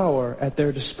the power at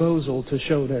their disposal to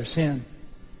show their sin.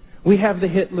 We have the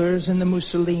Hitlers and the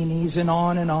Mussolinis and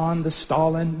on, the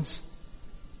Stalins.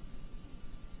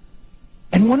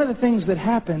 And one of the things that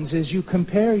happens is you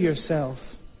compare yourself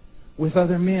with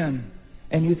other men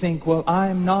and you think, well,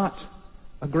 I'm not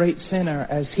a great sinner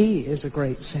as he is a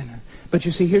great sinner. But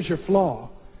you see, here's your flaw.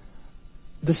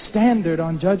 The standard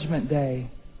on Judgment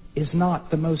Day is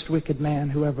not the most wicked man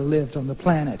who ever lived on the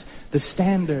planet. The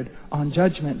standard on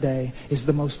Judgment Day is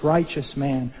the most righteous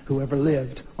man who ever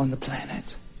lived on the planet.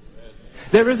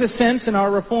 There is a sense in our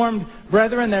Reformed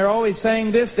brethren, they're always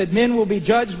saying this, that men will be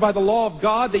judged by the law of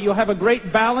God, that you'll have a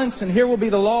great balance, and here will be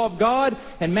the law of God,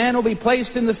 and man will be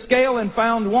placed in the scale and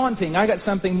found wanting. I got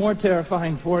something more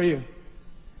terrifying for you.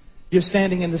 You're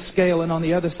standing in the scale, and on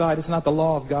the other side, it's not the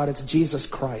law of God, it's Jesus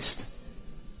Christ.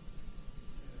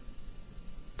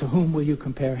 To whom will you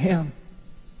compare Him?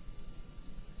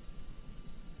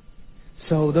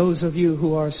 So those of you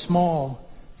who are small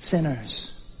sinners,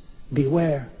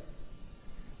 beware.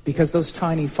 Because those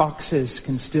tiny foxes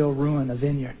can still ruin a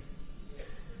vineyard.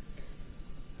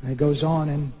 And it goes on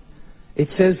and it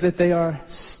says that they are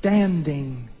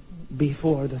standing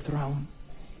before the throne.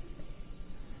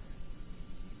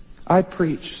 I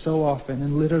preach so often,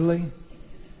 and literally,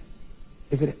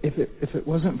 if it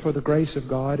wasn't for the grace of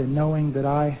God and knowing that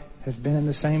I have been in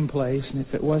the same place, and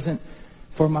if it wasn't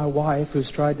for my wife who's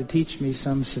tried to teach me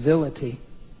some civility,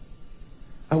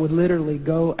 I would literally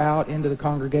go out into the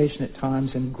congregation at times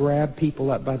and grab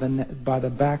people up by the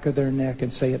back of their neck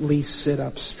and say, at least sit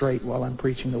up straight while I'm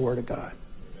preaching the Word of God.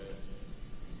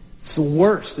 It's the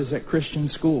worst is at Christian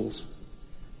schools.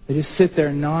 They just sit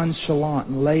there nonchalant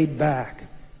and laid back,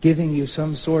 giving you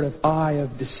some sort of eye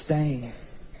of disdain.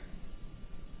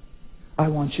 I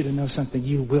want you to know something.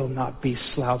 You will not be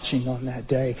slouching on that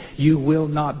day. You will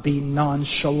not be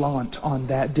nonchalant on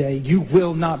that day. You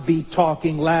will not be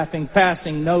talking, laughing,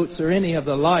 passing notes, or any of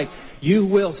the like. You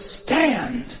will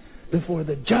stand before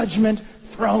the judgment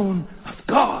throne of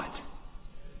God.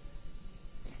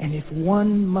 And if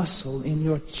one muscle in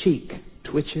your cheek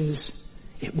twitches,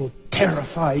 it will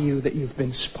terrify you that you've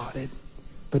been spotted.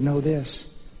 But know this,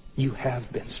 you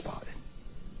have been spotted.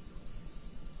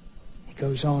 He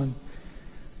goes on.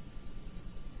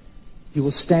 You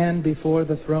will stand before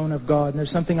the throne of God. And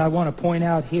there's something I want to point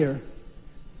out here.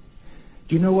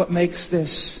 Do you know what makes this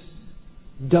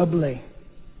doubly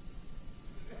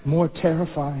more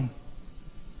terrifying?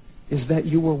 Is that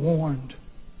you were warned.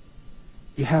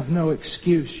 You have no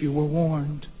excuse. You were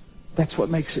warned. That's what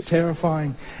makes it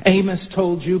terrifying. Amos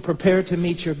told you, prepare to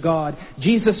meet your God.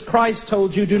 Jesus Christ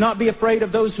told you, do not be afraid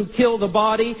of those who kill the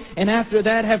body, and after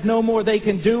that have no more they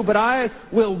can do. But I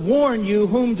will warn you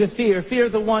whom to fear. Fear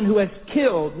the one who has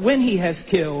killed, when he has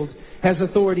killed, has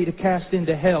authority to cast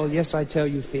into hell. Yes, I tell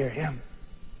you, fear him.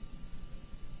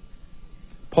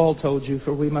 Paul told you,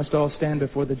 for we must all stand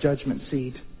before the judgment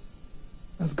seat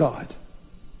of God.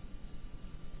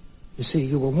 You see,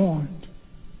 you were warned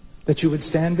that you would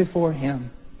stand before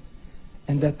Him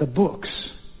and that the books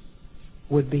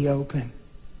would be open.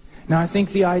 Now, I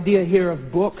think the idea here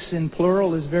of books in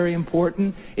plural is very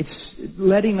important. It's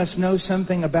letting us know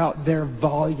something about their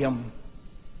volume.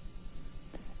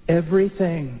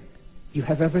 Everything you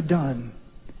have ever done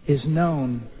is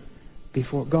known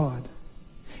before God.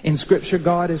 In Scripture,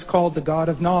 God is called the God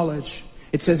of knowledge.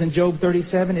 It says in Job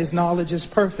 37, His knowledge is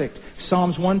perfect.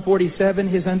 Psalms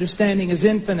 147, His understanding is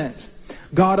infinite.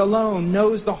 God alone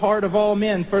knows the heart of all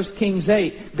men, 1 Kings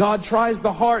 8. God tries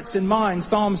the hearts and minds,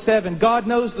 Psalm 7. God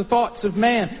knows the thoughts of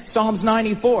man, Psalms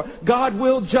 94. God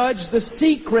will judge the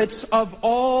secrets of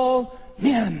all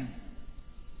men.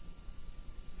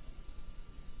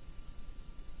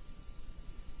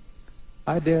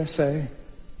 I dare say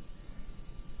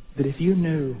that if you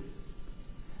knew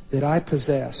that I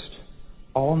possessed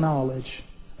all knowledge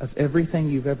of everything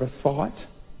you've ever thought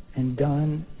and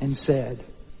done and said,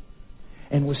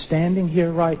 and was standing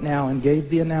here right now and gave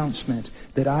the announcement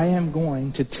that I am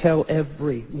going to tell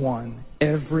everyone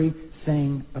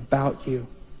everything about you,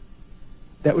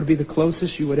 that would be the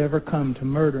closest you would ever come to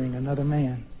murdering another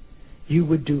man. you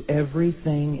would do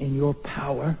everything in your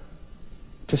power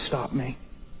to stop me.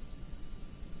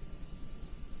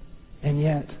 And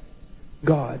yet,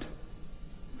 God,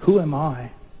 who am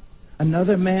I?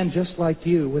 Another man just like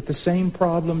you, with the same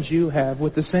problems you have,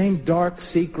 with the same dark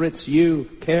secrets you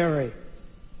carry.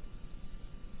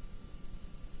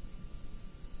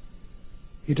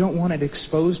 You don't want it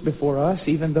exposed before us,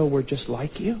 even though we're just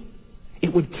like you?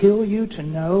 It would kill you to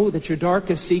know that your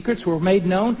darkest secrets were made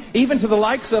known, even to the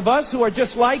likes of us who are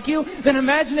just like you? Then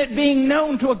imagine it being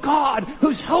known to a God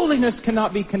whose holiness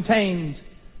cannot be contained,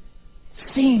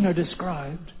 seen, or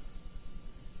described.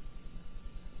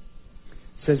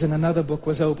 It says, and another book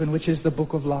was opened, which is the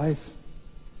book of life.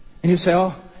 And you say,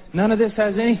 oh, none of this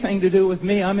has anything to do with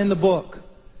me. I'm in the book.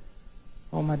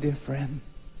 Oh, my dear friend,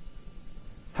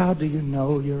 how do you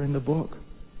know you're in the book?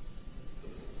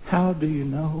 How do you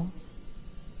know?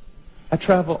 I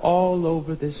travel all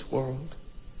over this world.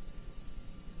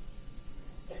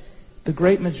 The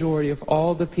great majority of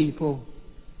all the people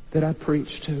that I preach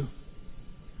to,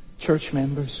 church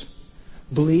members,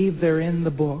 believe they're in the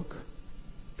book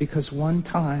because one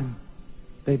time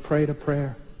they prayed a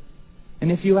prayer.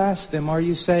 And if you ask them, are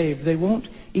you saved? They won't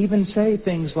even say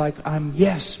things like, I'm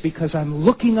yes, because I'm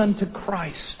looking unto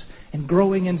Christ and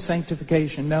growing in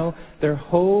sanctification. No, their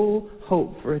whole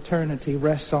hope for eternity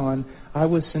rests on, I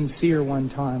was sincere one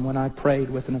time when I prayed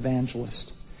with an evangelist.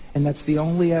 And that's the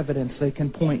only evidence they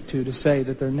can point to say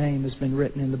that their name has been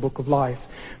written in the book of life.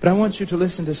 But I want you to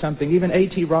listen to something. Even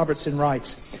A.T. Robertson writes,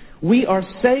 we are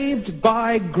saved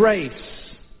by grace.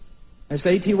 As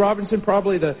A.T. Robertson,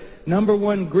 probably the number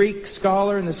one Greek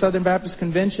scholar in the Southern Baptist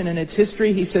Convention and its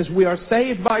history, he says, we are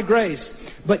saved by grace.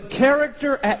 But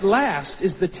character at last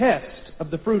is the test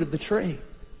of the fruit of the tree.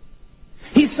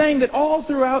 He's saying that all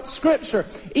throughout Scripture,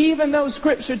 even though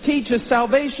Scripture teaches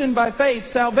salvation by faith,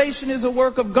 salvation is a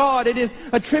work of God, it is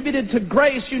attributed to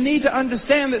grace, you need to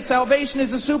understand that salvation is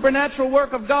a supernatural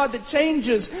work of God that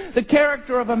changes the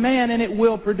character of a man, and it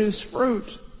will produce fruit.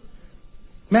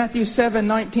 Matthew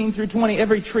 7:19 through 20,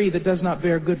 every tree that does not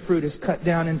bear good fruit is cut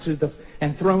down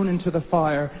and thrown into the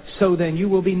fire. So then you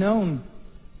will be known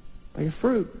by your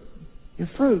fruit, your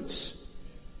fruits.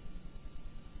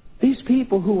 These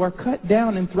people who are cut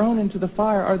down and thrown into the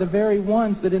fire are the very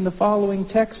ones that in the following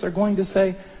text are going to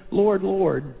say, Lord,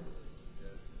 Lord.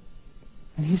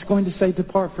 And He's going to say,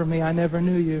 depart from me, I never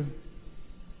knew you.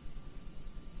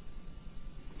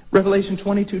 Revelation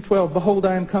 22:12, behold,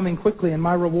 I am coming quickly, and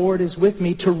my reward is with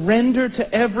me to render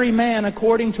to every man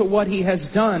according to what he has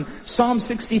done. Psalm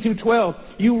 62:12,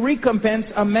 you recompense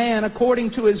a man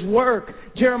according to his work.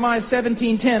 Jeremiah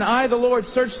 17:10, I, the Lord,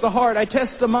 search the heart, I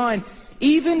test the mind,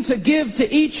 even to give to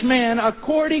each man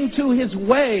according to his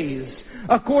ways,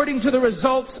 according to the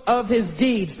results of his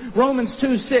deeds. Romans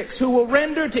 2:6, who will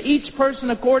render to each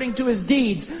person according to his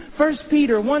deeds. 1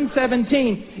 Peter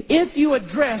 1:17, if you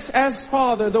address as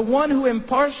Father the one who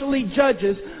impartially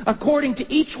judges according to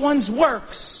each one's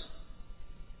works,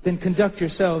 then conduct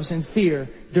yourselves in fear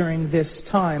during this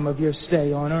time of your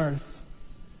stay on earth.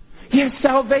 Yes,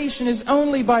 salvation is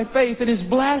only by faith. It is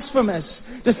blasphemous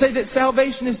to say that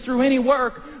salvation is through any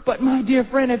work. But my dear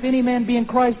friend, if any man be in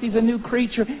Christ, he's a new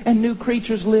creature, and new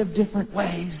creatures live different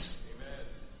ways. Amen.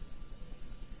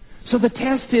 So the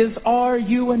test is, are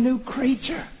you a new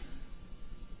creature?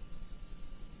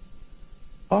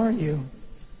 Are you?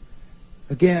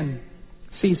 Again,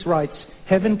 Cease writes,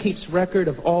 heaven keeps record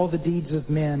of all the deeds of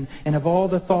men and of all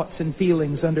the thoughts and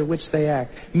feelings under which they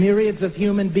act. Myriads of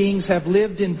human beings have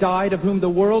lived and died, of whom the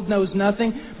world knows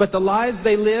nothing, but the lives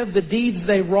they live, the deeds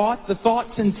they wrought, the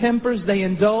thoughts and tempers they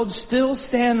indulge still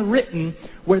stand written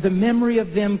where the memory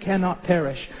of them cannot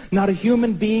perish. Not a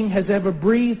human being has ever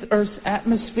breathed Earth's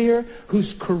atmosphere whose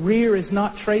career is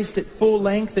not traced at full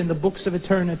length in the books of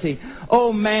eternity.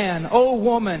 Oh man, oh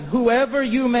woman, whoever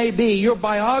you may be, your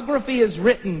biography is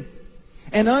written.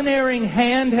 An unerring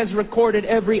hand has recorded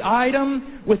every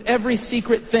item with every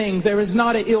secret thing. There is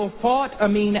not an ill thought, a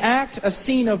mean act, a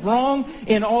scene of wrong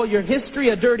in all your history,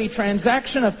 a dirty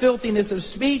transaction, a filthiness of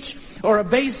speech, or a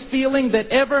base feeling that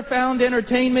ever found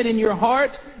entertainment in your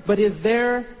heart, but is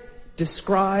there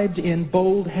described in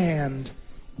bold hand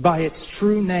by its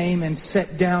true name and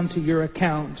set down to your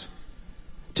account,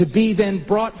 to be then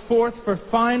brought forth for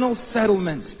final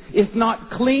settlement, if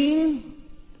not clean,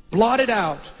 blotted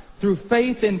out through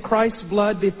faith in Christ's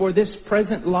blood before this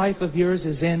present life of yours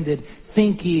is ended.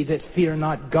 Think ye that fear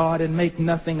not God, and make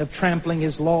nothing of trampling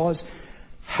His laws,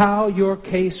 how your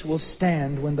case will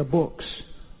stand when the books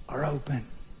are open.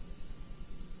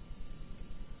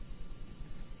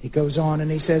 He goes on and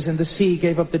he says, and the sea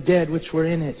gave up the dead which were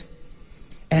in it,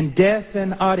 And death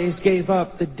and Hades gave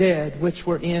up the dead which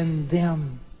were in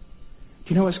them.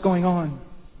 Do you know what's going on?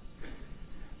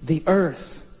 The earth,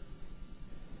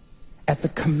 at the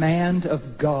command of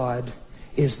God,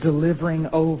 is delivering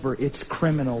over its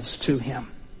criminals to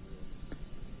Him.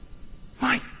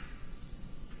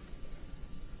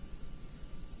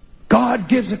 God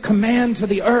gives a command to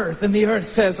the earth, and the earth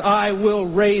says, I will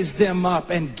raise them up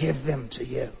and give them to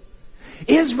you.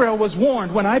 Israel was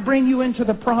warned, when I bring you into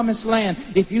the promised land,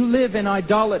 if you live in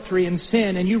idolatry and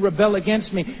sin and you rebel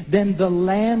against me, then the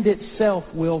land itself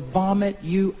will vomit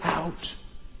you out.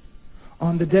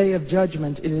 On the day of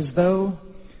judgment, it is though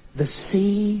the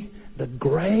sea, the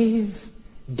grave,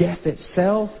 death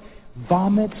itself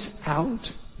vomits out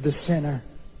the sinner,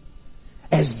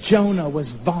 as Jonah was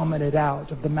vomited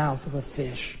out of the mouth of a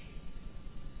fish,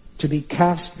 to be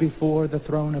cast before the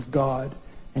throne of God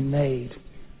and made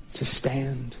to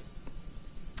stand.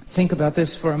 Think about this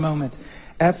for a moment.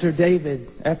 After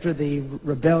the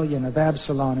rebellion of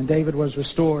Absalom and David was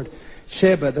restored,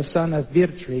 Sheba, the son of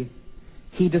Birchri,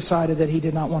 he decided that he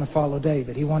did not want to follow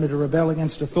David. He wanted to rebel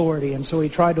against authority, and so he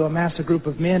tried to amass a group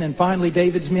of men, and finally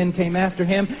David's men came after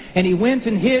him, and he went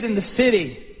and hid in the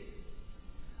city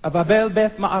of Abel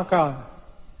Beth Ma'akah.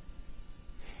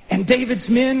 And David's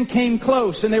men came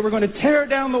close, and they were going to tear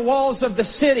down the walls of the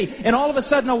city. And all of a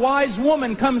sudden, a wise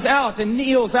woman comes out and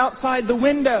kneels outside the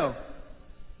window.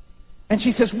 And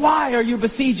she says, why are you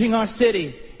besieging our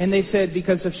city? And they said,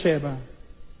 because of Sheba.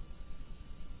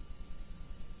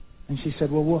 And she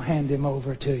said, well, we'll hand him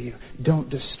over to you. Don't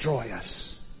destroy us.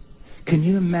 Can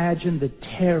you imagine the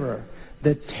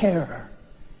terror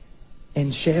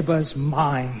in Sheba's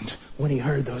mind when he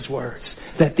heard those words?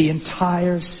 That the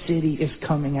entire city is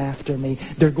coming after me.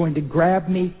 They're going to grab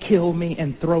me, kill me,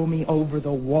 and throw me over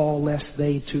the wall lest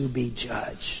they too be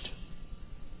judged.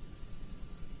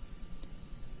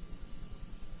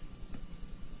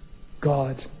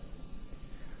 God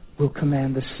will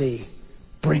command the sea,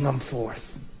 bring them forth.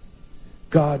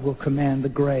 God will command the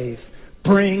grave,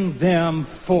 bring them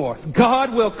forth.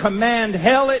 God will command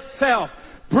hell itself,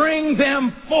 bring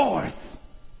them forth.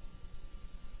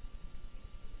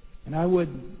 And I would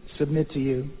submit to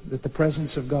you that the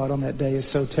presence of God on that day is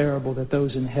so terrible that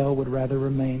those in hell would rather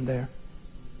remain there.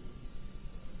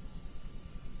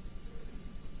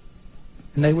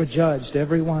 And they were judged,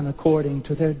 everyone according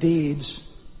to their deeds.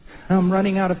 I'm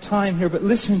running out of time here, but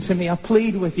listen to me. I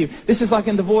plead with you. This is like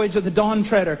in the voyage of the Dawn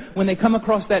Treader, when they come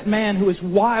across that man who is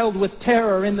wild with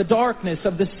terror in the darkness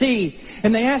of the sea.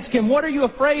 And they ask him, what are you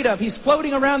afraid of? He's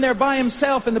floating around there by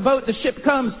himself in the boat. The ship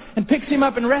comes and picks him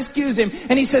up and rescues him.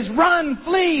 And he says, run,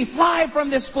 flee, fly from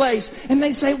this place. And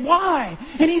they say, why?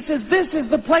 And he says, this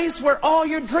is the place where all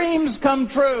your dreams come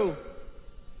true.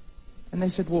 And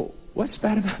they said, well, what's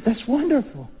bad about that? That's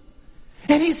wonderful.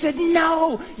 And he said,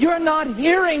 no, you're not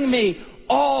hearing me.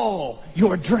 All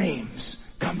your dreams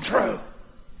come true.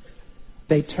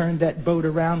 They turned that boat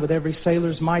around with every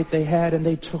sailor's might they had, and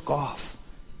they took off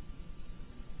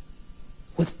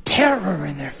with terror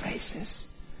in their faces.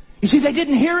 You see, they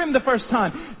didn't hear him the first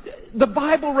time. The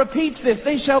Bible repeats this.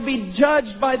 They shall be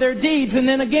judged by their deeds. And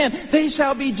then again, they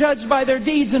shall be judged by their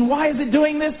deeds. And why is it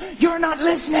doing this? You're not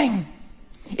listening.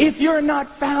 If you're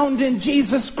not found in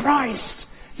Jesus Christ,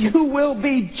 you will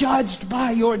be judged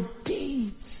by your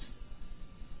deeds.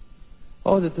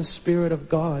 Oh, that the Spirit of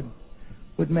God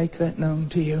would make that known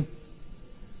to you.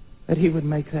 That He would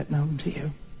make that known to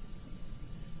you.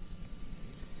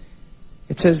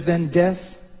 It says, then death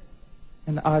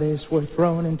and Hades were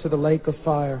thrown into the lake of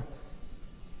fire.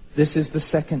 This is the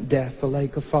second death, the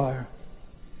lake of fire.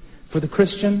 For the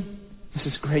Christian, this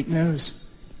is great news.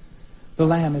 The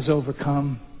Lamb is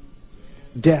overcome.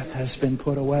 Death has been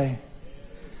put away.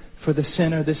 For the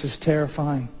sinner, this is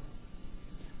terrifying.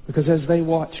 Because as they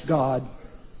watch God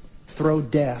throw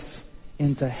death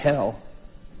into hell,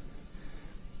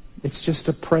 it's just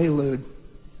a prelude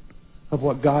of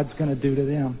what God's going to do to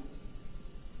them.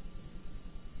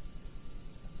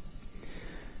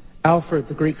 Alfred,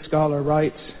 the Greek scholar,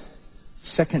 writes,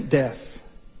 second death.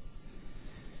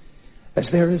 As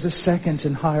there is a second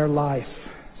and higher life,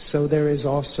 so there is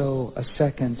also a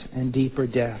second and deeper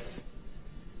death.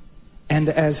 And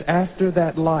as after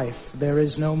that life there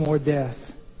is no more death,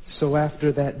 so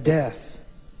after that death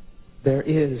there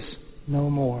is no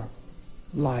more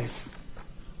life.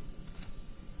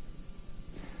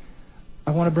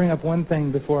 I want to bring up one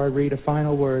thing before I read a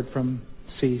final word from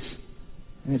Cease,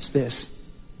 and it's this.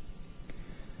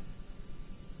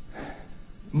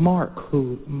 Mark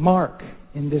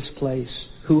in this place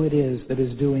who it is that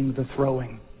is doing the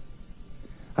throwing.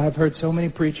 I've heard so many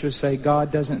preachers say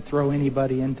God doesn't throw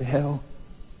anybody into hell.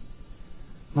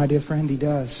 My dear friend, He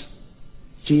does.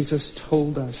 Jesus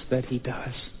told us that He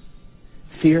does.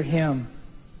 Fear Him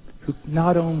who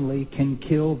not only can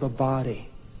kill the body,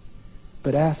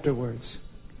 but afterwards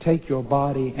take your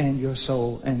body and your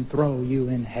soul and throw you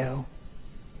in hell.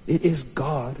 It is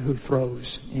God who throws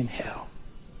in hell.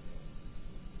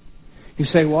 You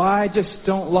say, well, I just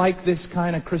don't like this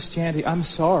kind of Christianity. I'm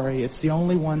sorry, it's the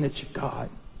only one that you've got.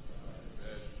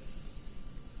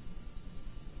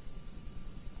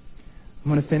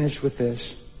 I'm going to finish with this.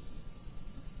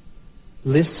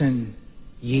 Listen,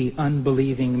 ye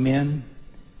unbelieving men,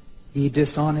 ye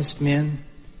dishonest men,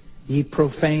 ye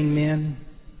profane men,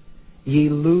 ye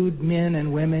lewd men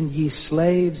and women, ye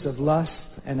slaves of lust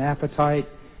and appetite,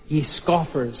 ye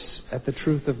scoffers at the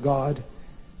truth of God.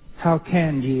 How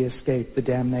can ye escape the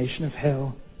damnation of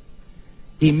hell?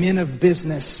 Ye men of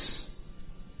business,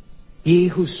 ye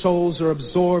whose souls are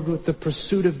absorbed with the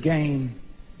pursuit of gain,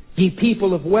 ye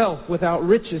people of wealth without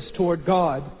riches toward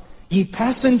God, ye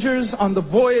passengers on the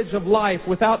voyage of life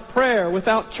without prayer,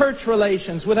 without church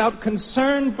relations, without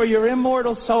concern for your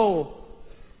immortal soul.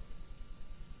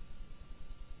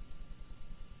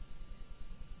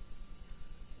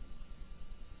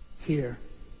 Hear.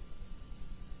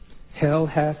 Hell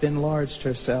hath enlarged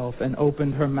herself and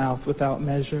opened her mouth without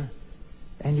measure,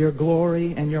 and your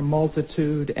glory and your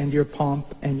multitude and your pomp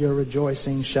and your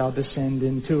rejoicing shall descend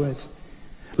into it.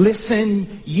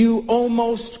 Listen, you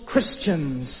almost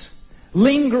Christians,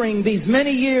 lingering these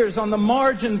many years on the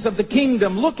margins of the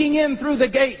kingdom, looking in through the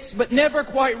gates but never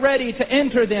quite ready to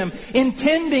enter them,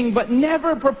 intending but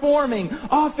never performing,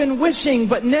 often wishing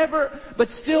but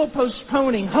still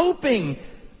postponing, hoping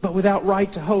but without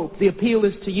right to hope. The appeal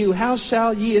is to you. How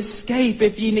shall ye escape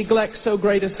if ye neglect so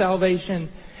great a salvation?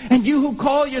 And you who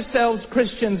call yourselves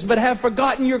Christians but have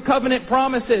forgotten your covenant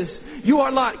promises, you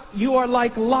are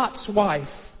like Lot's wife.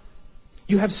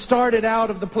 You have started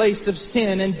out of the place of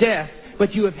sin and death,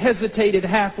 but you have hesitated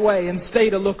halfway and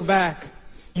stayed to look back.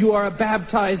 You are a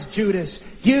baptized Judas.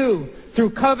 You,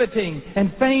 through coveting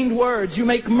and feigned words, you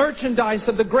make merchandise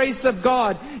of the grace of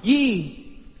God.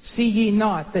 See ye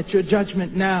not that your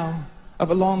judgment now of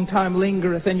a long time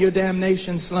lingereth, and your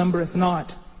damnation slumbereth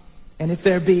not? And if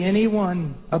there be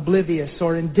anyone oblivious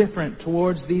or indifferent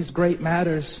towards these great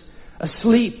matters,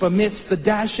 asleep amidst the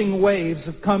dashing waves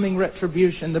of coming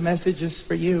retribution, the message is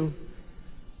for you.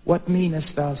 What meanest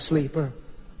thou, sleeper?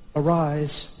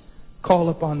 Arise, call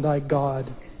upon thy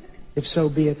God, if so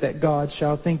be it that God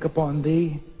shall think upon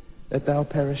thee, that thou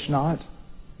perish not.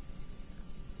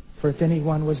 For if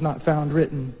anyone was not found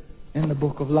written in the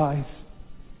book of life,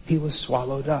 he was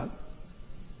swallowed up.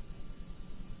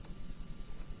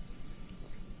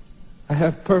 I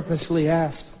have purposely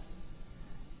asked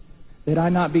that I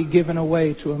not be given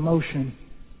away to emotion,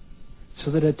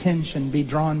 so that attention be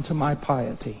drawn to my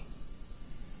piety.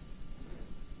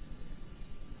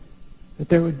 That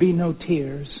there would be no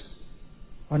tears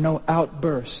or no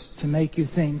outbursts to make you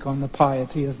think on the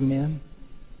piety of men.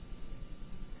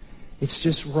 It's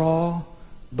just raw,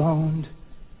 boned,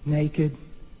 naked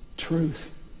truth.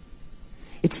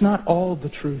 It's not all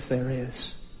the truth there is.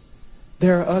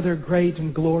 There are other great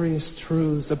and glorious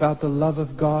truths about the love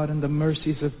of God and the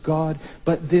mercies of God,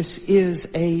 but this is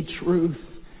a truth,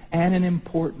 and an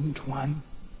important one.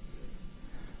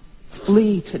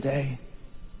 Flee today.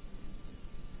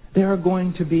 There are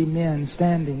going to be men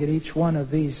standing at each one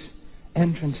of these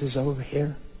entrances over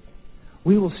here.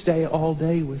 We will stay all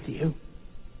day with you.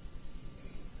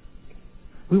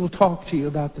 We will talk to you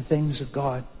about the things of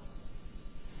God.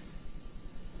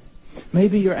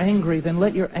 Maybe you're angry, then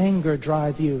let your anger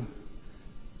drive you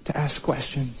to ask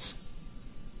questions.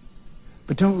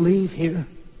 But don't leave here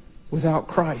without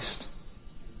Christ.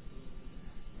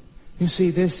 You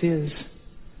see, this is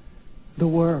the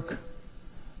work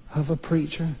of a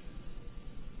preacher,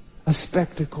 a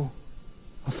spectacle,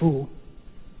 a fool.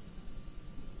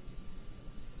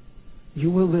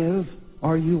 You will live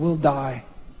or you will die.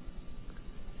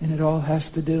 And it all has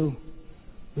to do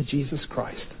with Jesus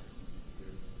Christ,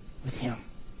 with Him.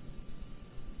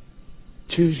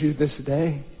 Choose you this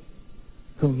day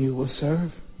whom you will serve.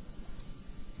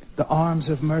 The arms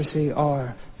of mercy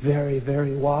are very,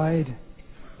 very wide.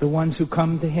 The ones who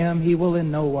come to Him, He will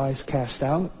in no wise cast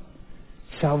out.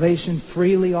 Salvation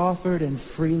freely offered and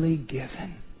freely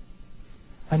given.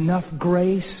 Enough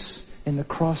grace in the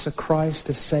cross of Christ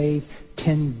to save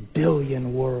 10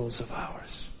 billion worlds of ours.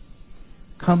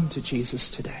 Come to Jesus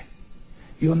today.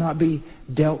 You will not be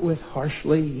dealt with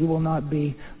harshly. You will not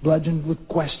be bludgeoned with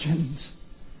questions.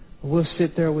 We'll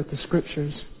sit there with the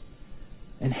Scriptures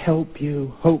and help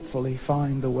you, hopefully,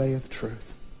 find the way of truth.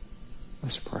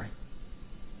 Let's pray.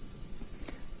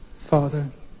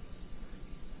 Father,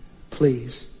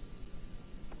 please,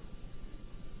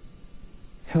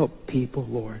 help people,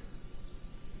 Lord.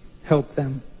 Help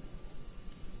them.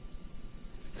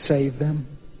 Save them.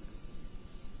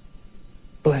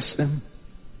 Bless them.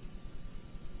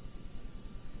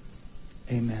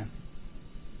 Amen.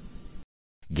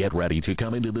 Get ready to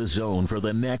come into the zone for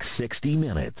the next 60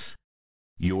 minutes.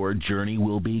 Your journey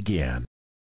will begin.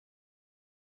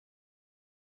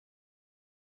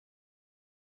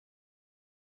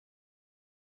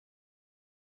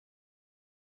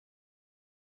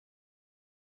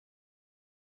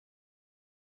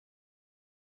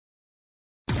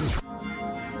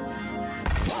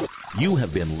 You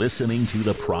have been listening to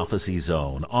The Prophecy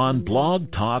Zone on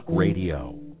Blog Talk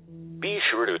Radio. Be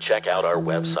sure to check out our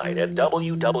website at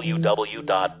www.pzrn.org.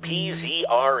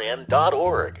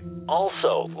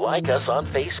 Also, like us on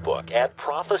Facebook at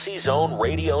Prophecy Zone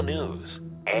Radio News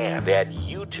and at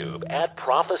YouTube at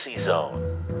Prophecy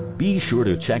Zone. Be sure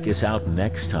to check us out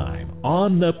next time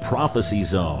on The Prophecy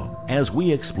Zone as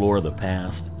we explore the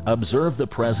past, observe the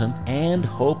present, and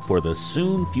hope for the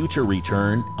soon future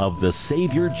return of the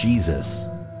Savior Jesus.